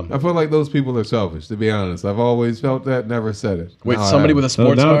 Yeah. I feel like those people are selfish, to be honest. I've always felt that, never said it. Wait, Now I somebody have. with a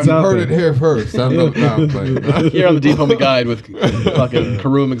sports now car? it's out. Heard it here first. I'm playing. Here on the Deep Homie Guide with fucking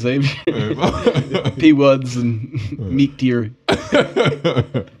Karoom Xavier, P. Woods, and Meek Deer.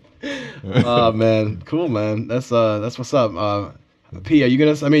 Oh man, cool man. That's what's up. P, are you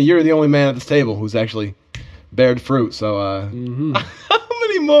gonna? I mean, you're the only man at this table who's actually bared fruit. So, how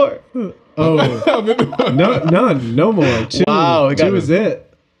many more? Oh, none, no more. 2. Wow, we got 2 is it.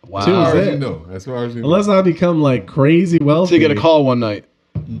 Wow. Two As far is as you it. know. As far as you know. Unless I become like crazy wealthy. So you get a call one night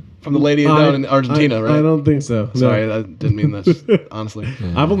from the lady down in Argentina, right? I don't think so. No. Sorry, I didn't mean that. Just, honestly,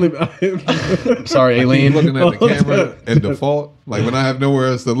 I've only. sorry, Keep Aileen. looking at the camera and default. Like when I have nowhere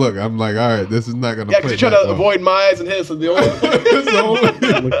else to look, I'm like, all right, this is not gonna. Yeah, play because you're trying that to long. avoid my eyes and his. So the only. It's the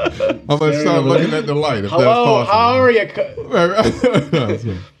only- I'm gonna start looking at the light. If Hello, that's how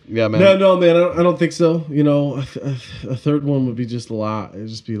possible. are you? Yeah, man. No, man. I don't think so. A third one would be just a lot. It'd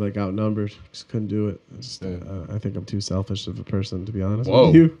just be like outnumbered. Just couldn't do it. I think I'm too selfish of a person, to be honest Whoa.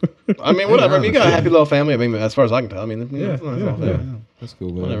 with you. I mean, whatever. I mean, you got a happy little family. I mean, as far as I can tell. I mean, Yeah, it's a nice yeah, little family. yeah. That's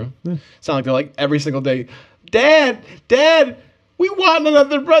cool, man. Whatever. Sound like they're like every single day, Dad, we want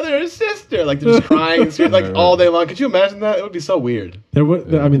another brother or sister. Like they're just crying and screaming, like all day long. Could you imagine that? It would be so weird. There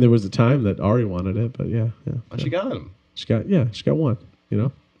was a time that Ari wanted it, but yeah. But she got him. She got one.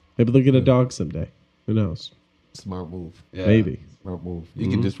 Maybe they'll get a dog someday. Who knows? Smart move. Yeah. Maybe Smart move. You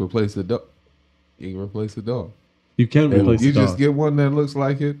can just replace the dog. You can replace the dog. you can And replace you the dog. just get one that looks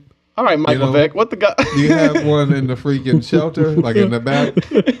like it. All right, Michael know, Vick. What the guy? You have one in the freaking shelter, like in the back,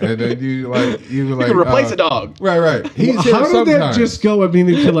 and then you can replace a dog. Right. He's Well, here how did that sometimes. just go? I mean,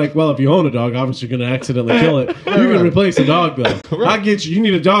 you could if you own a dog, obviously you're going to accidentally kill it. You can replace a dog, though. I get you. You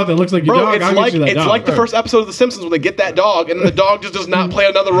need a dog that looks like your Bro, dog. it's I'll like get you that dog. the first episode of The Simpsons when they get that dog, and then the dog just does not play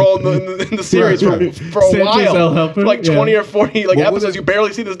another role in the series for a Santa's while. El Helper? For like Yeah. 20 or 40 Well, what episodes, if- you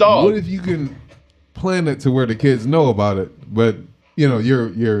barely see this dog. What if you can plan it to where the kids know about it, but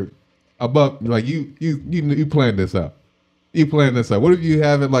you're above, like you planned this out. You planned this out. What if you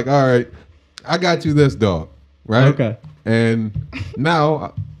have it like, all right, I got you this dog, right? Okay. And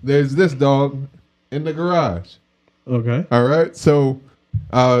now there's this dog in the garage. Okay. All right. So,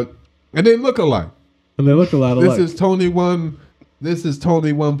 and they look alike. And they look a lot alike. This is Tony 1. This is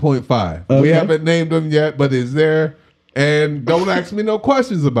Tony 1.5. We Okay. haven't named him yet, but it's there. And don't ask me no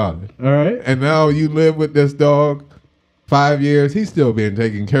questions about it. All right. And now you live with this dog 5 years. He's still being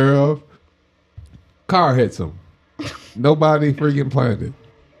taken care of. Car hits him. Nobody freaking planned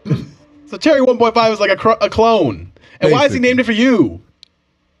it. So Terry 1.5 is like a clone. And why is he Basically. named it for you?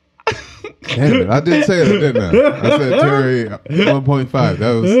 Damn it. I did say that, didn't I? I said Terry 1.5.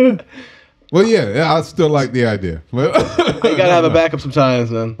 That was. Well, yeah, I still like the idea. You gotta have a backup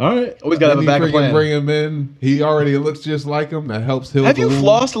sometimes, man. All right. Always gotta have a backup plan. Bring him in. He already looks just like him. That helps heal Have the you wound.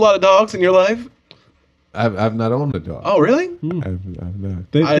 flossed a lot of dogs in your life? I've not owned a dog. Oh, really? I've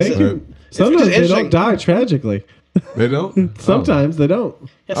not. They, I they said- can- sometimes just they interesting. don't die tragically. They don't? Sometimes they don't.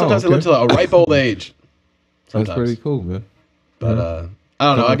 Yeah, sometimes Oh, they live okay. to a ripe old age. That's Sometimes. pretty cool, man. But I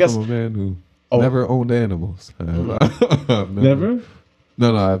don't know. I Coming guess from a man who Oh. never owned animals. I've Never?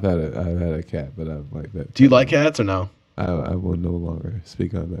 No, I've had a cat, but I'm like that. Do you like cats or no? I will no longer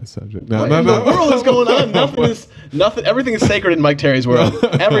speak on that subject. No, What in the world is going on? Nothing. Everything is sacred in Mike Terry's world.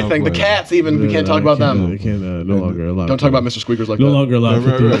 Everything. The boy. cats, even we can't talk about them. They can't. No longer allowed. Don't talk about Mr. Squeakers like No that. longer allowed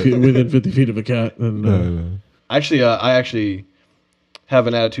Right, 50 right. feet, within 50 feet of a cat. And, No. I actually have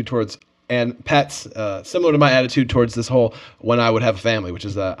an attitude towards and pets similar to my attitude towards this whole when I would have a family, which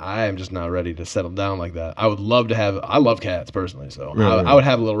is that I am just not ready to settle down like that. I would love to have. I love cats personally, so I would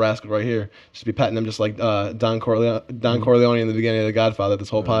have a little rascal right here, just be petting them just like Don Corleone in the beginning of The Godfather. This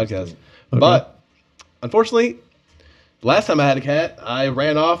whole podcast, but unfortunately. Last time I had a cat, I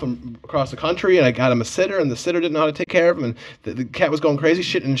ran off across the country, and I got him a sitter, and the sitter didn't know how to take care of him, and the cat was going crazy,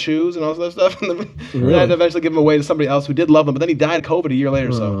 shitting in shoes and all this other stuff. And then I had to eventually give him away to somebody else who did love him, but then he died of COVID a year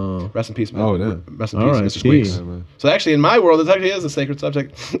later, so rest in peace, man. Oh, yeah. Rest in peace, Mr. Squeaks. Yeah, so actually, in my world, this actually is a sacred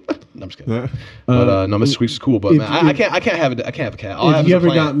subject. No, I'm just kidding. But no, Mr. Squeaks is cool, but man, I can't have a cat. If you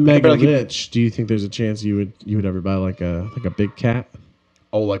ever got mega rich, do you think there's a chance you would ever buy like a big cat?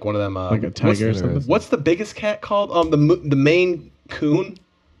 Oh, like one of them, like a tiger or something. What's the biggest cat called? The Maine Coon.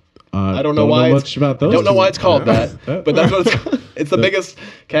 I don't know why. Know much about those. I don't know why it's called that, but that's what it's called. It's the biggest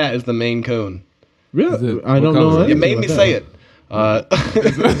cat. Is the Maine Coon. Really? I don't know. You made me say it. All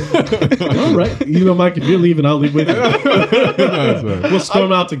right. You know, Mike, if you're leaving, I'll leave with you. We'll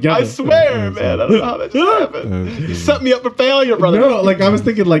storm out together. I swear, man. I don't know how that just happened. You set me up for failure, brother. No, like I was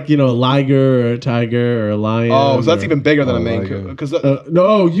thinking like, a liger or a tiger or a lion. Oh, so that's even bigger than a Maine Coon.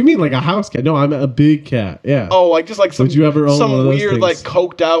 No, you mean like a house cat. No, I'm a big cat. Yeah. Oh, like just like some, would you ever own some one of those weird, things? like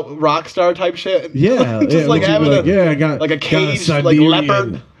coked out rock star type shit? Yeah. Just like having I got like a caged like Siberian.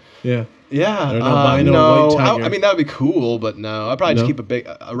 leopard. Yeah. Yeah, no. I mean that would be cool, but no. I'd probably just keep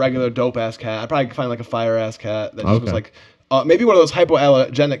a regular dope ass cat. I'd probably find like a fire ass cat that just was like maybe one of those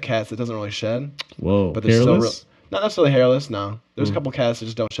hypoallergenic cats that doesn't really shed. Whoa, but they're hairless? still not necessarily hairless. No, there's a couple cats that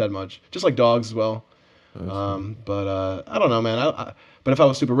just don't shed much, just like dogs as well. But I don't know, man. But if I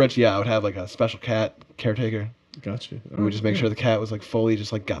was super rich, I would have like a special cat caretaker. Gotcha. We would just make sure the cat was like fully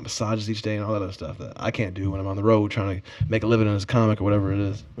just like got massages each day and all that other stuff that I can't do when I'm on the road trying to make a living in this comic or whatever it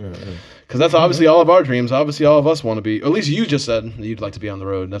is. Because that's obviously all of our dreams. Obviously, all of us want to be. Or at least you just said that you'd like to be on the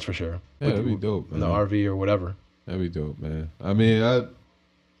road. That's for sure. Yeah, that'd be dope. In the RV or whatever. That'd be dope, man. I mean, I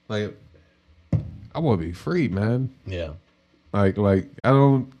want to be free, man. Yeah. Like I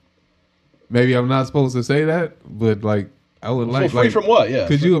don't. Maybe I'm not supposed to say that, but like. I would like free from what? Yeah.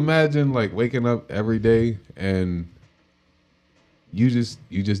 Could you imagine like waking up every day and you just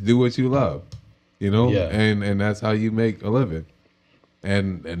do what you love, Yeah. And that's how you make a living,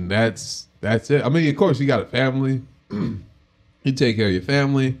 and that's it. I mean, of course, you got a family, you take care of your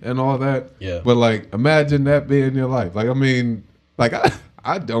family and all that. Yeah. But like, imagine that being your life. Like, I mean, like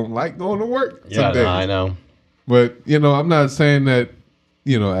I don't like going to work. Yeah, some days. I know. But I'm not saying that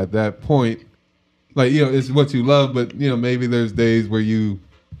at that point. Like, it's what you love, but, maybe there's days where you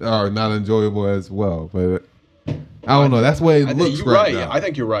are not enjoyable as well. But I don't know. That's the way it looks right now. Yeah, I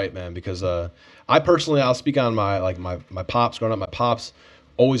think you're right, man, because I personally, I'll speak on my pops growing up. My pops,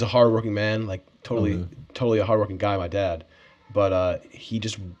 always a hardworking man, like totally a hardworking guy, my dad. But he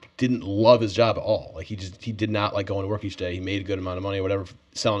just didn't love his job at all. Like, he did not like going to work each day. He made a good amount of money or whatever,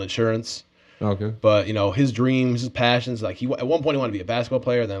 selling insurance. Okay. But his dreams, his passions, like at one point he wanted to be a basketball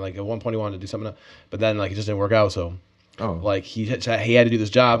player, then like at one point he wanted to do something else, but then like it just didn't work out. So like he had to do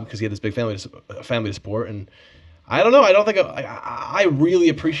this job because he had this big family to support, and I don't know. I don't think I really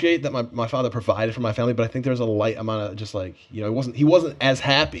appreciate that my father provided for my family, but I think there's a light amount of just like he wasn't as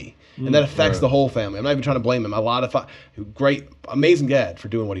happy, and that affects the whole family. I'm not even trying to blame him. A lot of great, amazing dad for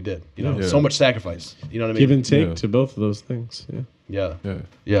doing what he did. So much sacrifice. You know what I mean? Give and take to both of those things. Yeah.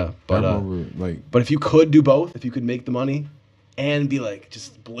 Yeah. But if you could do both, if you could make the money and be like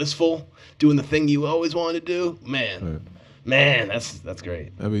just blissful, doing the thing you always wanted to do, man, that's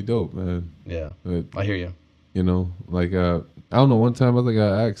great. That'd be dope, man. Yeah, but, I hear you. Like I don't know. One time I think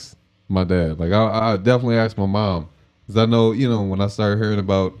I asked my dad. Like I definitely asked my mom because I know when I started hearing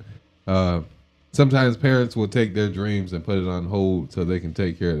about sometimes parents will take their dreams and put it on hold so they can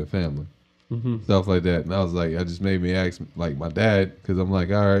take care of the family. Stuff like that, and I was like, I just made me ask like my dad because I'm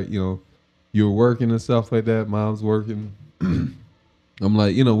like, all right, you were working and stuff like that. Mom's working. I'm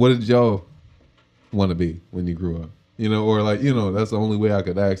like, what did y'all want to be when you grew up? Or like, that's the only way I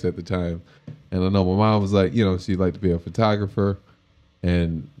could ask at the time. And I know my mom was like, she'd like to be a photographer,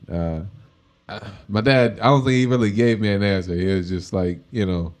 and my dad, I don't think he really gave me an answer. He was just like,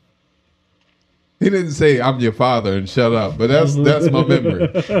 he didn't say I'm your father and shut up, but that's my memory.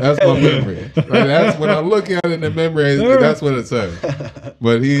 That's my memory. Like, that's when I look at it in the memory, that's what it says.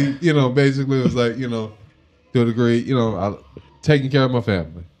 But he, basically was like, to a degree, taking care of my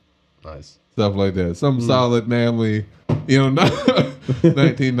family. Nice. Stuff like that. Some solid manly, not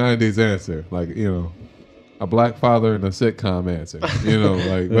 1990s answer. Like, a black father and a sitcom answer. But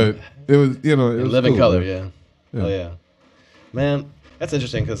it was, it was Living cool, color, man. Yeah. Oh yeah. Man, that's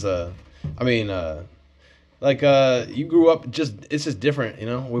interesting because I mean, Like you grew up it's just different, you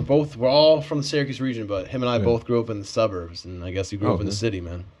know. We're all from the Syracuse region, but him and I both grew up in the suburbs, and I guess you grew up in the city,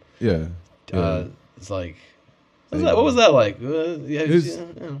 man. Yeah. It's like, what was that like?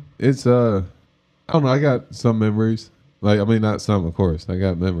 It's I don't know. I got some memories. Like, I mean, not some, of course. I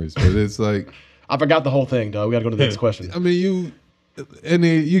got memories, but it's like I forgot the whole thing, dog. We got to go to the next question. I mean,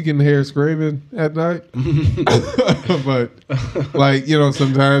 you can hear screaming at night, but like, you know,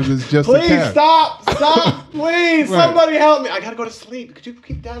 sometimes it's just please a cat. stop, please, Right. Somebody help me. I gotta go to sleep. Could you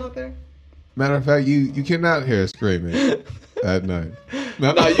keep down out there? Matter of fact, you cannot hear screaming at night.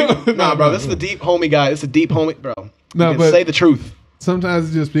 Nah, bro. This is the deep homie guy. This is a deep homie, bro. No, but say the truth. Sometimes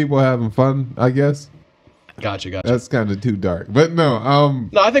it's just people having fun, I guess. Gotcha. That's kind of too dark, but no.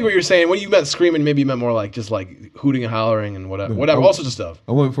 No, I think what you're saying when you meant screaming, maybe you meant more like just like hooting and hollering and whatever, all sorts of stuff.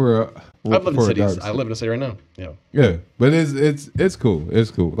 I went for a. I've lived in cities. I live in a city right now. Yeah. Yeah, but it's cool. It's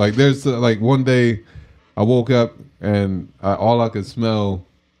cool. Like there's like one day, I woke up and all I could smell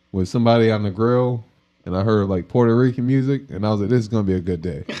was somebody on the grill, and I heard like Puerto Rican music, and I was like, "This is gonna be a good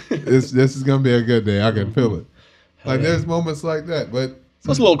day. this is gonna be a good day. I can feel it." Like there's moments like that, but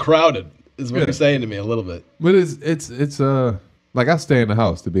so it's a little crowded. Is what you're saying to me a little bit. But it's like I stay in the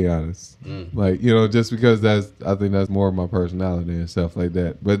house, to be honest. Like, you know, just because I think that's more of my personality and stuff like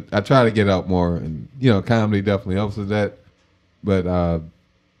that. But I try to get out more, and you know, comedy definitely helps with that. But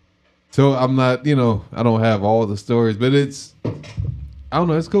so I'm not, you know, I don't have all the stories, but I don't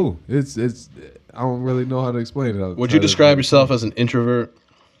know, it's cool. It's I don't really know how to explain it. Would you describe yourself as an introvert?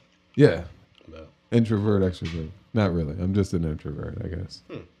 Yeah. No. Introvert, extrovert. Not really. I'm just an introvert, I guess.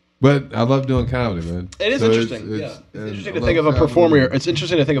 But I love doing comedy, man. It is interesting. It's interesting to think of a performer. It's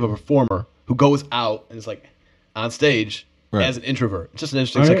interesting to think of a performer who goes out and is like on stage as an introvert. It's just an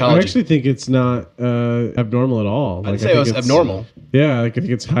interesting psychology. I actually think it's not abnormal at all. I'd say it was abnormal. Yeah, like I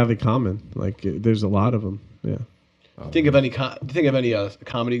think it's highly common. Like there's a lot of them. Yeah. Do you think of any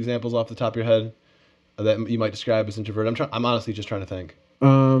comedy examples off the top of your head that you might describe as introvert? I'm honestly just trying to think.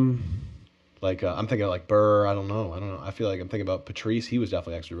 Like I'm thinking of like Burr. I don't know. I feel like I'm thinking about Patrice. He was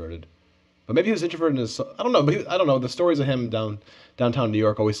definitely extroverted, but maybe he was introverted in his. I don't know. But I don't know. The stories of him downtown New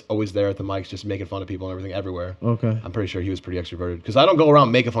York, always there at the mics, just making fun of people and everything everywhere. Okay. I'm pretty sure he was pretty extroverted because I don't go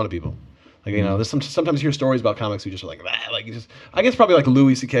around making fun of people. Like you know, there's sometimes you hear stories about comics who just are like I guess probably like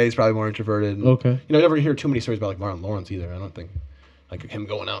Louis C.K. is probably more introverted. And, you know, I never hear too many stories about like Martin Lawrence either. I don't think like him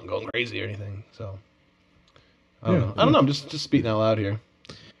going out and going crazy or anything. So I don't know. I don't know. I'm just speaking out loud here.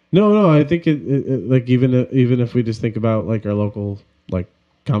 No. I think it like even if we just think about like our local like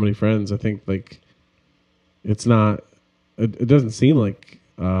comedy friends, I think like it's not. It doesn't seem like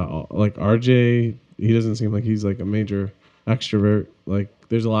RJ. He doesn't seem like he's like a major extrovert. Like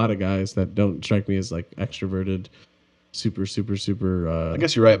there's a lot of guys that don't strike me as like extroverted, super. I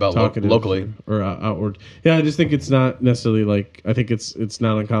guess you're right about locally or outward. Yeah, I just think it's not necessarily like. I think it's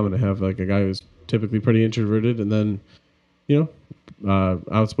not uncommon to have like a guy who's typically pretty introverted and then, you know.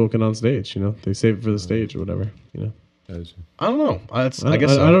 Outspoken on stage, you know, they save it for the stage or whatever, you know. I don't know. I guess so. I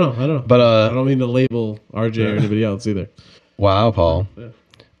don't know. But I don't mean to label RJ or anybody else either. Wow, Paul. Yeah.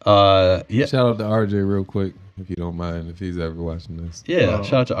 Shout out to RJ real quick, if you don't mind, if he's ever watching this. Yeah.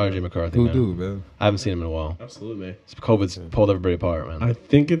 Shout out to RJ McCarthy. Man. I haven't seen him in a while. Absolutely. COVID's pulled everybody apart, man. I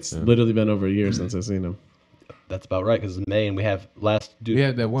think it's literally been over a year since I've seen him. That's about right because it's May and we have we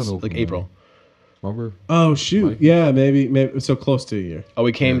had that one open, like April. Remember? Oh shoot! Mike? Yeah, maybe so close to a year. Oh,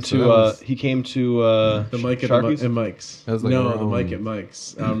 he came to the mic at Mike's. Like the mic at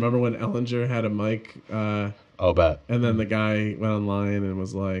Mike's. Remember when Ellinger had a mic? Bet. And then the guy went online and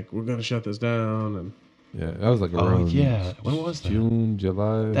was like, "We're gonna shut this down." And yeah, that was like around. When was that? June,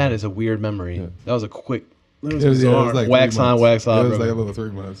 July. That is a weird memory. Yeah. That was a quick. It was bizarre. It was like wax on, wax off. It was like a little 3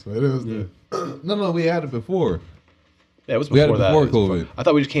 months, but it was. No, we had it before. Yeah, it was before that. Before COVID. I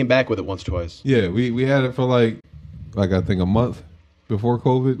thought we just came back with it once, twice. Yeah, we had it for like I think a month before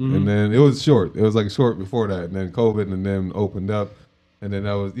COVID, and then it was short. It was like short before that, and then COVID, and then opened up, and then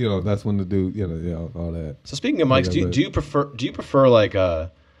that was that's when the dude all that. So speaking of mics, do you prefer like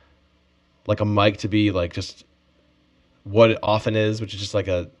a mic to be like just what it often is, which is just like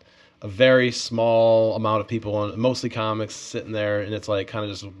a very small amount of people, and mostly comics sitting there, and it's like kind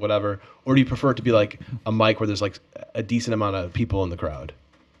of just whatever? Or do you prefer it to be like a mic where there's like a decent amount of people in the crowd?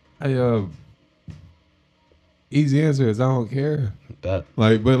 Easy answer is I don't care. Bet.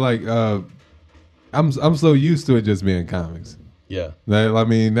 I'm so used to it just being comics. Yeah.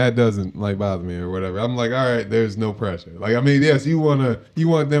 That doesn't like bother me or whatever. I'm like, all right, there's no pressure. Like, I mean, yes, you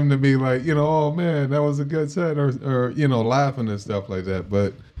want them to be like, oh man, that was a good set, or laughing and stuff like that,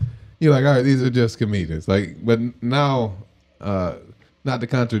 but you're like, all right, these are just comedians. Like, but now, not to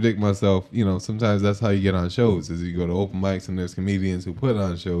contradict myself, sometimes that's how you get on shows is you go to open mics and there's comedians who put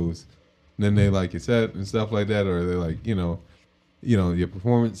on shows, and then they like your set and stuff like that, or they like, your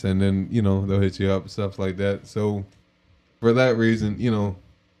performance, and then, they'll hit you up and stuff like that. So for that reason,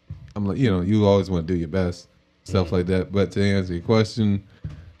 I'm like, you always want to do your best, stuff like that. But to answer your question,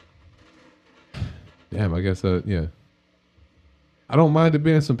 damn, I guess, yeah. I don't mind there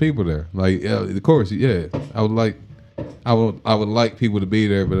being some people there. Like, of course, yeah. I would like people to be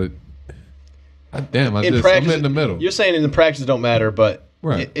there, but I'm in the middle. You're saying in the practice it don't matter, but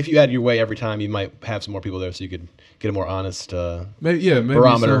right. If you had your way every time, you might have some more people there, so you could get a more honest maybe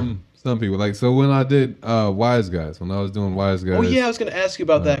barometer. Some people like, so when I did Wise Guys, when I was doing Wise Guys. Oh yeah, I was going to ask you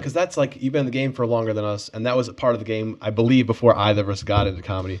about that, because that's like, you've been in the game for longer than us, and that was a part of the game, I believe, before either of us got into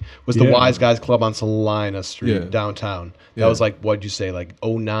comedy, was the Wise Guys Club on Salina Street downtown. That was like, what'd you say, like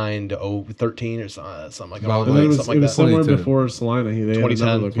 09 to 013 or something like that? And then it was somewhere 2010. before Salina. They had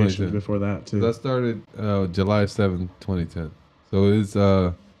another location 2010. before that too. That started July 7th, 2010. So it was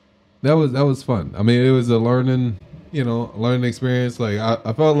that was fun. I mean, it was a learning experience. Like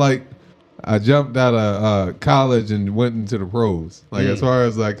I felt like I jumped out of college and went into the pros. Like as far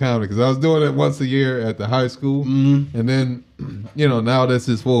as like comedy, because I was doing it once a year at the high school, and then now this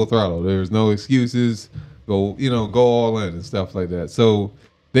is full throttle. There's no excuses. Go all in and stuff like that. So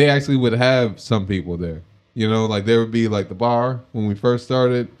they actually would have some people there. Like there would be like the bar when we first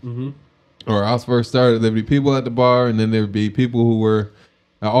started, or I was first started. There'd be people at the bar, and then there'd be people who were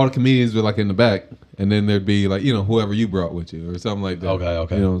all the comedians were like in the back, and then there'd be like whoever you brought with you or something like that.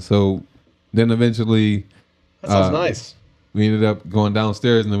 Okay. So then eventually, that sounds nice. We ended up going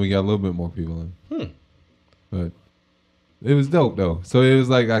downstairs, and then we got a little bit more people in. But it was dope though. So it was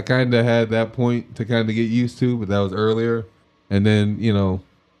like I kind of had that point to kind of get used to, but that was earlier. And then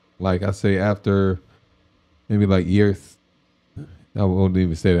like I say after maybe like I won't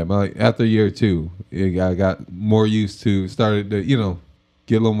even say that, but like after year 2, I got more used to, started to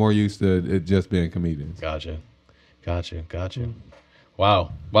get a little more used to it just being comedians. Gotcha.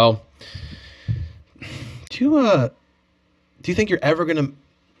 Wow. Well, do you think you're ever gonna?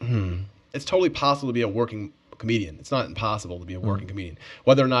 It's totally possible to be a working comedian. It's not impossible to be a working comedian.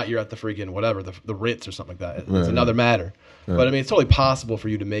 Whether or not you're at the freaking whatever, the Ritz or something like that, it's another matter. Right. But I mean, it's totally possible for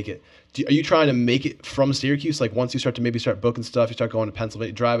you to make it. Are you trying to make it from Syracuse? Like once you start booking stuff, you start going to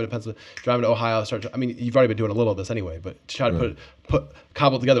Pennsylvania, driving to Ohio. You've already been doing a little of this anyway, but to try to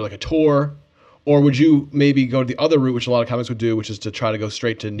cobble together like a tour. Or would you maybe go to the other route, which a lot of comics would do, which is to try to go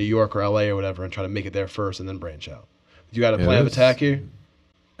straight to New York or LA or whatever and try to make it there first and then branch out? You got a plan of attack here?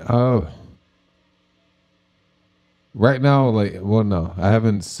 Right now, no, I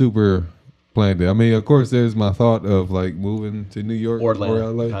haven't super planned it. I mean, of course, there's my thought of like moving to New York or Atlanta,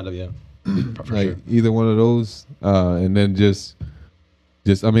 or LA. Kind of, yeah. For like sure. Either one of those, and then just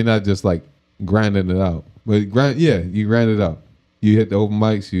I mean, not just like grinding it out, but you grind it out. You hit the open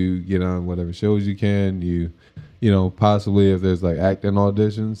mics, you get on whatever shows you can. You possibly if there's like acting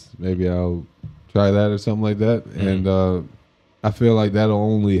auditions, maybe I'll try that or something like that. And I feel like that'll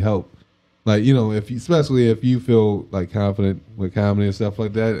only help. Like, especially if you feel like confident with comedy and stuff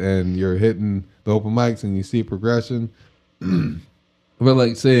like that, and you're hitting the open mics and you see progression. But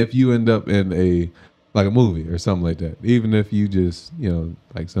like, say if you end up in a movie or something like that, even if you just,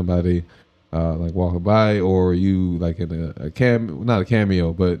 like somebody like walking by, or you like in not a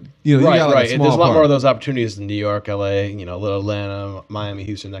cameo, but you got like a small There's a lot part. more of those opportunities in New York, LA, little Atlanta, Miami,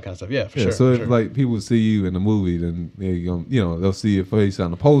 Houston, that kind of stuff. Yeah, for sure. So if like people see you in the movie, then they'll see your face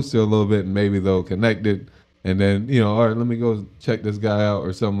on the poster a little bit, and maybe they'll connect it, and then all right, let me go check this guy out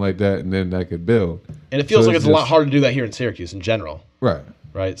or something like that, and then that could build. And it feels like it's a lot harder to do that here in Syracuse in general. Right.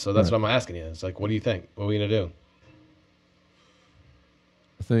 Right. So that's what I'm asking you. It's like, what do you think? What are we gonna do?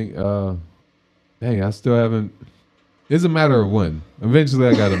 I think, I still haven't. It's a matter of when. Eventually,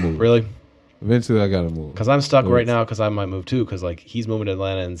 I gotta move. Really? Eventually, I gotta move. Because I'm stuck right now. Because I might move too. Because like he's moving to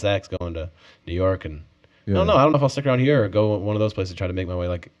Atlanta and Zach's going to New York, and I don't know. I don't know if I'll stick around here or go one of those places to try to make my way.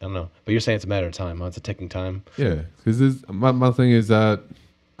 Like I don't know. But you're saying it's a matter of time. Huh? It's a ticking time. Yeah. Because my thing is that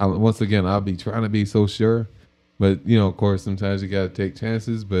once again I'll be trying to be so sure, but of course sometimes you gotta take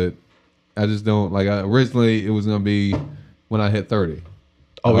chances. But I just don't like. Originally, it was gonna be when I hit 30.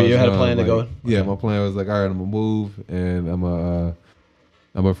 Oh, you had a plan to go? Yeah, my plan was like, all right, I'm gonna move and I'm a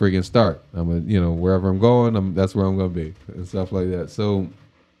freaking start. I'm wherever I'm going, that's where I'm gonna be and stuff like that. So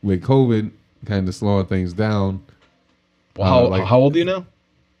with COVID kind of slowing things down. Well, how old are you now?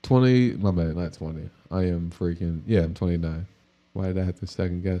 20. My bad, not 20. I am I'm 29. Why did I have to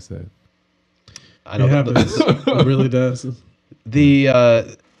second guess that? I know it happens. It really does.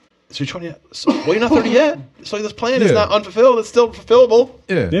 So you're 20. Well, you're not 30 yet. So this plan is Yeah. not unfulfilled. It's still fulfillable.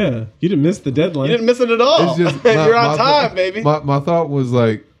 Yeah. Yeah, you didn't miss the deadline. You didn't miss it at all. It's just You're on my time, baby. My thought was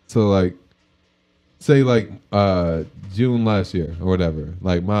like, so like, say like June last year or whatever.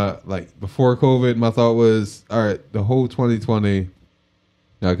 Like before COVID, my thought was, all right, the whole 2020.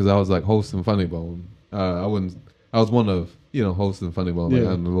 Because I was like hosting Funny Bone. I was one of hosting Funny Bone. Yeah. Like,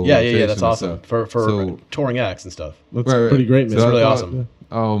 on the little Yeah. rotation That's and awesome stuff. for So- touring acts and stuff. That's Right, pretty great, man. It's I really thought,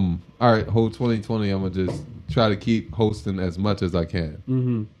 awesome. All right, whole 2020, I'm gonna just try to keep hosting as much as I can.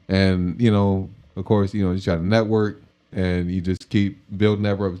 Mm-hmm. And of course, you try to network, and you just keep building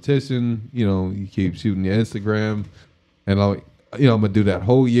that repetition. You keep shooting your Instagram, and I'm gonna do that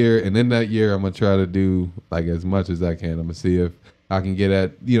whole year. And in that year, I'm gonna try to do like as much as I can. I'm gonna see if I can get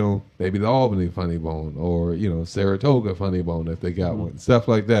at maybe the Albany Funny Bone or Saratoga Funny Bone if they got one, stuff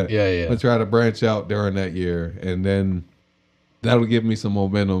like that. Yeah. I'm gonna try to branch out during that year, and then that'll give me some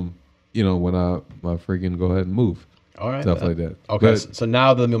momentum. When I freaking go ahead and move. All right. Stuff like that. Okay. But, So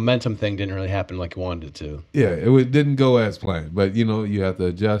now the momentum thing didn't really happen like you wanted it to. yeah, it didn't go as planned, but you have to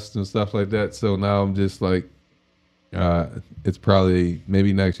adjust and stuff like that. So now I'm just like, it's probably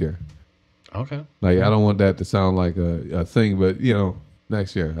maybe next year. Okay. Like I don't want that to sound like a thing, but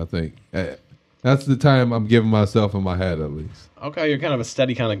next year I think that's the time I'm giving myself in my head at least. Okay, you're kind of a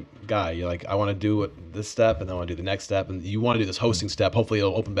steady kind of guy. You're like, I want to do this step, and then I want to do the next step, and you want to do this hosting step. Hopefully,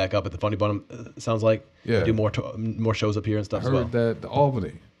 it'll open back up at the Funny Bone. It sounds like Yeah. do more shows up here and I stuff as well. heard that the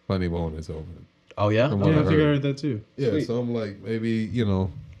Albany Funny Bone is open. Oh yeah. From Yeah, what I I think I heard. heard that too. Yeah, Sweet. so I'm like maybe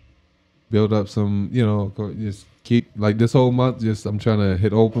build up some just keep like this whole month. Just I'm trying to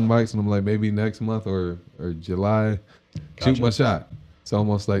hit open mics, and I'm like maybe next month or July, shoot Gotcha. my shot. It's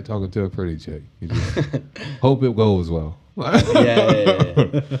almost like talking to a pretty chick. You just hope it goes well.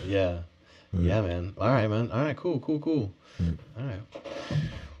 Yeah, man. All right, man. All right, cool. All right.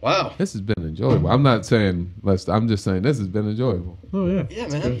 Wow. This has been enjoyable. I'm not saying I'm just saying this has been enjoyable. Oh yeah. Yeah,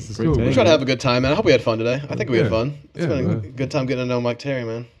 man. It's It's great cool. to We hang try to out. have a good time, man. I hope we had fun today. I think we had Yeah. fun. It's Yeah, been a man. good time getting to know Mike Terry,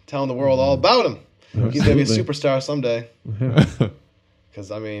 man. Telling the world all about him. He's gonna be a Absolutely. superstar someday. Yeah.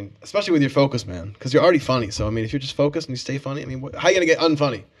 Because I mean, especially with your focus, man. Because you're already funny. So I mean, if you're just focused and you stay funny, I mean, how you gonna get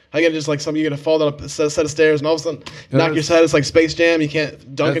unfunny? How you gonna just like you're gonna fall down a set of stairs and all of a sudden knock your head? It's like Space Jam. You can't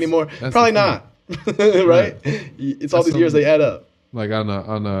dunk that's- anymore. that's Probably the not. Right? It's all That's these years they add up. Like on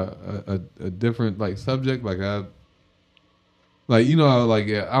a different like subject, like how, like I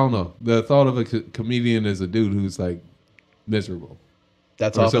don't know. The thought of a comedian as a dude who's like miserable.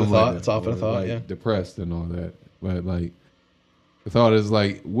 That's or often a something thought. like that, It's often a or, thought. like, Yeah. depressed and all that. But like the thought is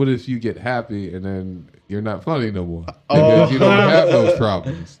like, what if you get happy and then you're not funny no more because you don't have those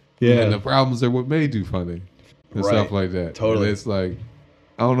problems? Yeah. And the problems are what made you funny and Right. stuff like that. Totally. And it's like,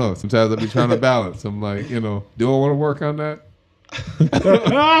 I don't know. Sometimes I be trying to balance. I'm like, do I want to work on that?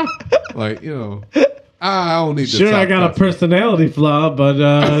 Like, I don't need to. Sure, I stop got a cussing. personality flaw, but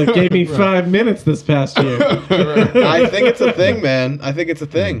it gave me 5 minutes this past year. I think it's a thing, man. I think it's a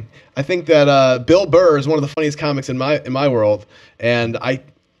thing. I think that Bill Burr is one of the funniest comics in my world, and I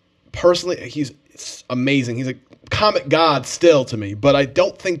personally, he's amazing. He's a comic god still to me, but I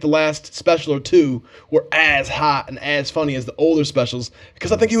don't think the last special or two were as hot and as funny as the older specials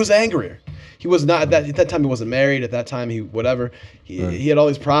because I think he was angrier. He was not at that time. He wasn't married. At that time, he had all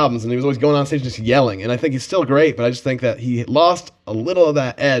these problems, and he was always going on stage just yelling. And I think he's still great, but I just think that he lost a little of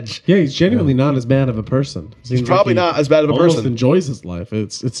that edge. Yeah, he's genuinely not as bad of a person. He's probably not as bad of a almost person. enjoys his life.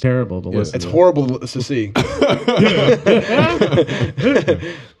 It's terrible to listen It's to. horrible to see.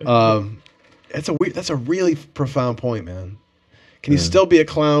 That's a really profound point, man. Can you still be a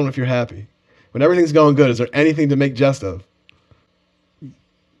clown if you're happy? When everything's going good, is there anything to make jest of?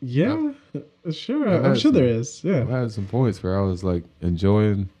 Yeah, sure. I've I'm had sure there some- is. Yeah. I had some points where I was like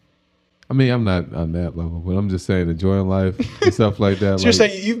enjoying. I mean, I'm not on that level, but I'm just saying enjoying life and stuff like that. So you're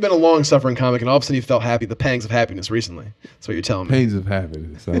like, saying you've been a long-suffering comic, and all of a sudden you felt happy, the pangs of happiness recently. That's what you're telling me. pains of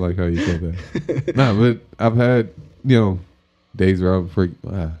happiness. I like how you said that. Nah, but I've had days where I'm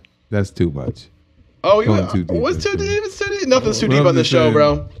that's too much. Oh, Going too deep what's too into it. deep? It's too deep. Nothing's too But deep I'm on this just show, saying,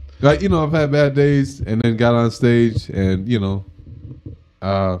 bro. Like I've had bad days and then got on stage and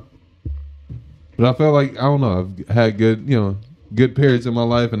but I felt like I don't know. I've had good periods in my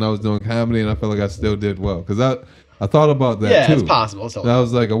life, and I was doing comedy, and I felt like I still did well because I thought about that Yeah, too. it's possible. It's And I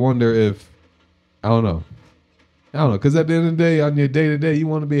was like, I wonder if I don't know because at the end of the day, on your day to day, you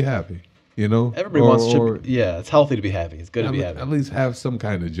want to be happy, Everybody wants to. Yeah, it's healthy to be happy. It's good to be happy. at least have some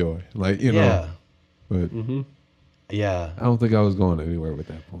kind of joy, like Yeah, But yeah. I don't think I was going anywhere with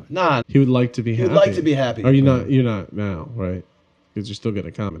that point. Nah, He would like to be he happy. would like to be happy. Are you not? You're not now, right? because you're still good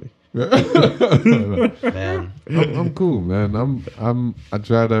at comedy. Man. I'm cool, man.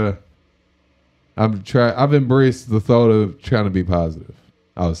 I've embraced the thought of trying to be positive.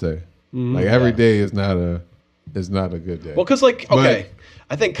 I would say, like every day is not a good day. Well, because okay,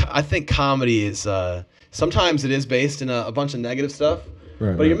 I think comedy is sometimes it is based in a bunch of negative stuff,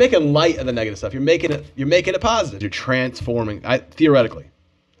 but you're making light of the negative stuff. You're making it positive. You're transforming. Theoretically,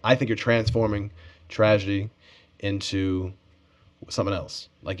 I think you're transforming tragedy into something else.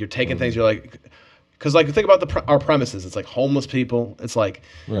 Like you're taking things. You're like. Because think about our premises. It's like homeless people. It's like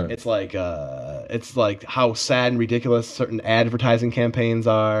it's like how sad and ridiculous certain advertising campaigns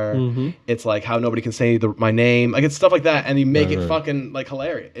are. It's like how nobody can say my name. Like it's stuff like that, and you make it fucking like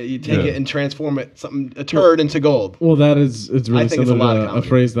hilarious. You take it and transform it a turd into gold. Well, it's really similar to a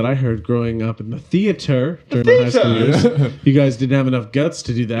phrase that I heard growing up in the theater during my high school years. You guys didn't have enough guts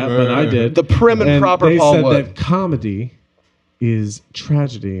to do that, but I did. The prim and proper Paul Wood. They said that comedy is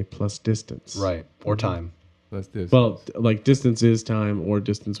tragedy plus distance. Right. Or time. That's this. Well, like distance is time, or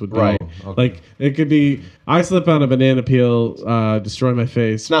distance would be. Right. Okay. Like it could be, I slip on a banana peel, destroy my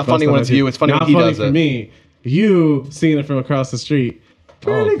face. It's not funny when it's you. It's funny when he does it. Not funny for me. You seeing it from across the street,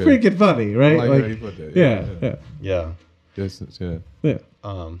 pretty freaking funny, right? I like how you put that. Yeah. Distance, yeah.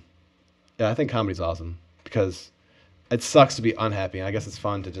 Yeah, I think comedy's awesome because it sucks to be unhappy, and I guess it's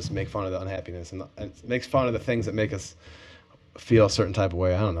fun to just make fun of the unhappiness and it makes fun of the things that make us feel a certain type of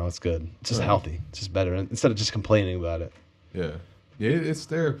way. I don't know. It's good. It's just healthy. It's just better instead of just complaining about it. Yeah, it's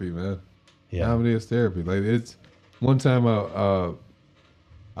therapy, man. Yeah, comedy is therapy. Like it's one time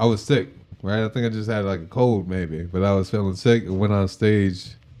I was sick, right? I think I just had like a cold maybe, but I was feeling sick and went on stage.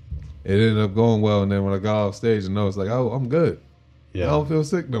 It ended up going well, and then when I got off stage, and I was like, oh, I'm good. Yeah, I don't feel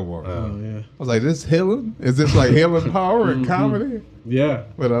sick no more. I was like, this healing? Is this like healing power in comedy? Yeah.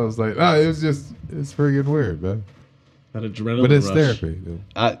 But I was like, it's freaking weird, man. That adrenaline But it's rush. therapy, dude.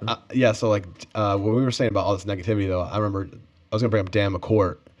 Yeah, so when we were saying about all this negativity, though, I remember I was going to bring up Dan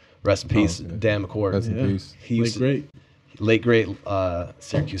McCourt. Rest in peace, Dan McCourt. Rest in peace. He late great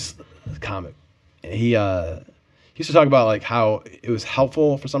Syracuse comic. And he used to talk about like how it was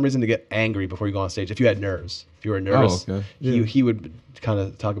helpful for some reason to get angry before you go on stage. If you had nerves, if you were nervous, he would kind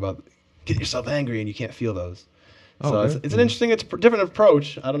of talk about get yourself angry and you can't feel those. So it's an interesting, it's a different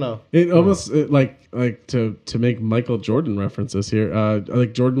approach. I don't know. It almost like to make Michael Jordan references here.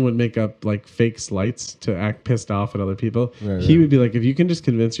 Like Jordan would make up like fake slights to act pissed off at other people. He would be like, if you can just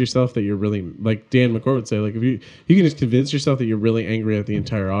convince yourself that you're really, like Dan McCord would say, like if you can just convince yourself that you're really angry at the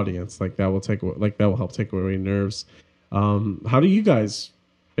entire audience, like that will help take away nerves. How do you guys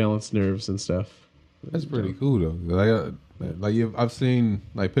balance nerves and stuff? That's pretty cool though. I've seen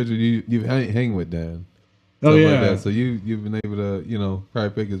like pictures you hang with Dan. Oh yeah. Like that. So you've been able to probably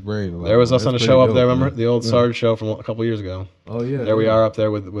pick his brain a lot. There was us on a show up there. Remember man. the old Sarge show from a couple years ago? Oh yeah. There we are up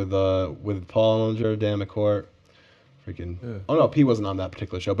there with Paul Ellinger, Dan McCourt, freaking. Yeah. Oh no, P wasn't on that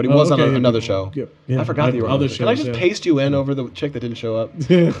particular show, but he was on another show. Yeah. I forgot you were on other shows. Can I just paste you in over the chick that didn't show up?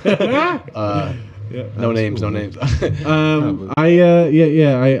 No names. I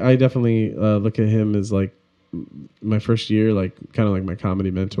definitely look at him as like my first year, like kind of like my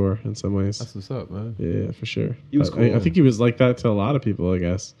comedy mentor in some ways. That's what's up, man. Yeah, for sure. He was cool. I think he was like that to a lot of people, I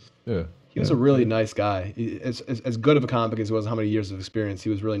guess. Yeah. He was a really nice guy. As good of a comic as he was, how many years of experience, he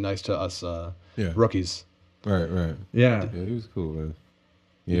was really nice to us rookies. Right. Yeah. Yeah, he was cool, man.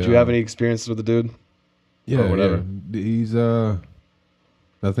 Yeah. Did you have any experiences with the dude? Yeah, or whatever. Yeah. He's I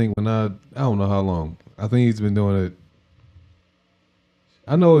think I don't know how long. I think he's been doing it.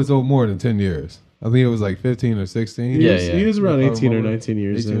 I know it's over more than 10 years. I think it was like 15 or 16. He was around 18 or 19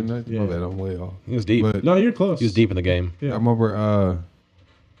 years. 18 or 19? Yeah. I'm way off. He was deep. But no, you're close. He was deep in the game. Yeah. I remember,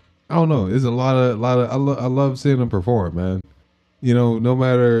 I don't know. There's a lot of I love seeing him perform, man. No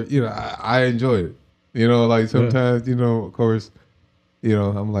matter, I enjoyed it. Like sometimes, of course,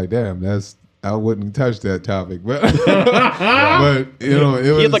 I'm like, damn, I wouldn't touch that topic, but but it was,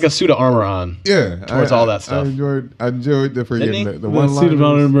 he had like a suit of armor on. Yeah, towards all that stuff. I enjoyed the freaking the one suit of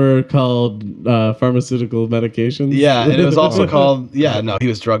armor called pharmaceutical medications. Yeah, and it was also called he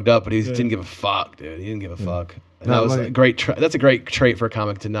was drugged up, but he didn't give a fuck, dude. He didn't give a fuck. And that was a great. That's a great trait for a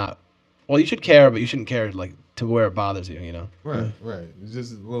comic to not. Well, you should care, but you shouldn't care like to where it bothers you. Right. It's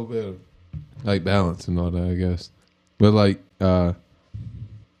just a little bit of like balance and all that, I guess. But like.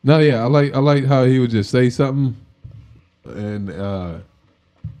 No, yeah, I like how he would just say something, and damn,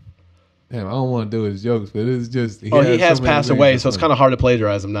 I don't want to do his jokes, but it's just he has passed away, so it's kind of hard to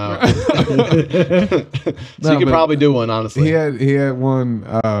plagiarize him now. So you could probably do one, honestly. He had one.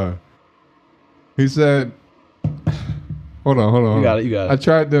 He said, "Hold on." You got it. I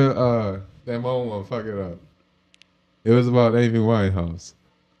tried to. Damn, I don't want to fuck it up. It was about Amy Winehouse.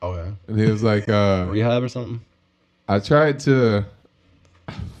 Okay. And he was like, Rehab or something? I tried to.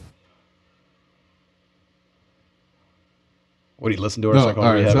 What do you listen to her? No, Start all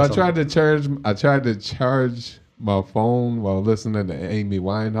going right. rehab So or I something? tried to charge my phone while listening to Amy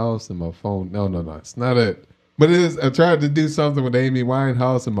Winehouse, and my phone. No, it's not it. But it is. I tried to do something with Amy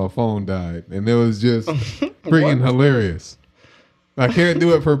Winehouse, and my phone died, and it was just freaking hilarious. I can't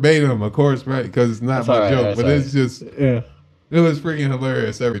do it verbatim, of course, right? Because it's not my joke, but it's just. Yeah. It was freaking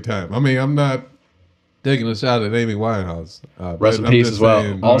hilarious every time. I mean, I'm not taking a shot at Amy Winehouse. Rest in peace as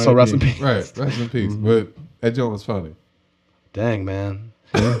well. Also, rest in peace. Right, rest in peace. But that joke was funny. Dang, man.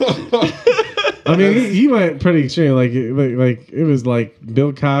 I mean, he went pretty extreme. Like it was like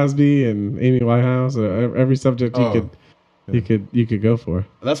Bill Cosby and Amy Winehouse. Every subject you could go for.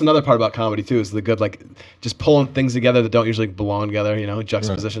 That's another part about comedy too, is the good like just pulling things together that don't usually belong together. You know,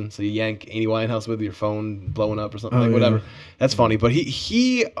 juxtaposition. Right. So you yank Amy Winehouse with your phone blowing up or something, like whatever. Yeah. That's funny. But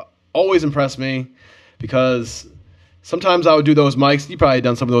he always impressed me because sometimes I would do those mics. You probably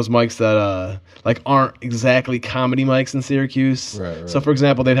done some of those mics that like aren't exactly comedy mics in Syracuse. Right. So for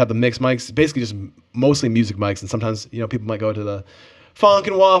example, they'd have the mixed mics, basically just mostly music mics, and sometimes people might go to the Funk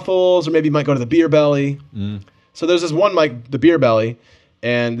and Waffles, or maybe you might go to the Beer Belly. Mm. So there's this one mic, the Beer Belly,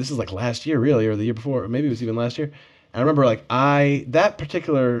 and this is like last year really, or the year before, or maybe it was even last year. And I remember like that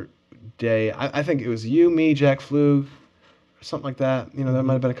particular day, I think it was you, me, Jack Flug, something like that. You know, there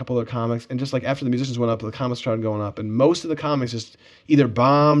might have been a couple other comics. And just like after the musicians went up, the comics started going up. And most of the comics just either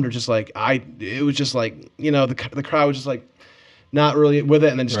bombed or just like, it was just like, the crowd was just like not really with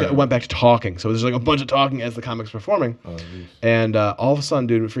it. And then just went back to talking. So there's like a bunch of talking as the comics performing. Oh, and all of a sudden,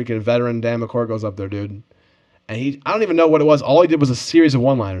 dude, freaking veteran Dan McCord goes up there, dude. And I don't even know what it was. All he did was a series of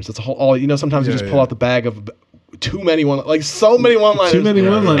one-liners. That's a whole, sometimes you just pull out the bag of too many so many one-liners. Too many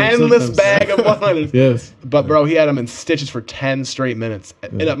one-liners. Endless bag of one-liners. Yes. But bro, he had them in stitches for 10 straight minutes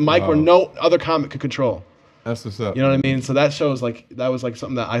in a mic where no other comic could control. That's what's up. You know what I mean? So that shows that was like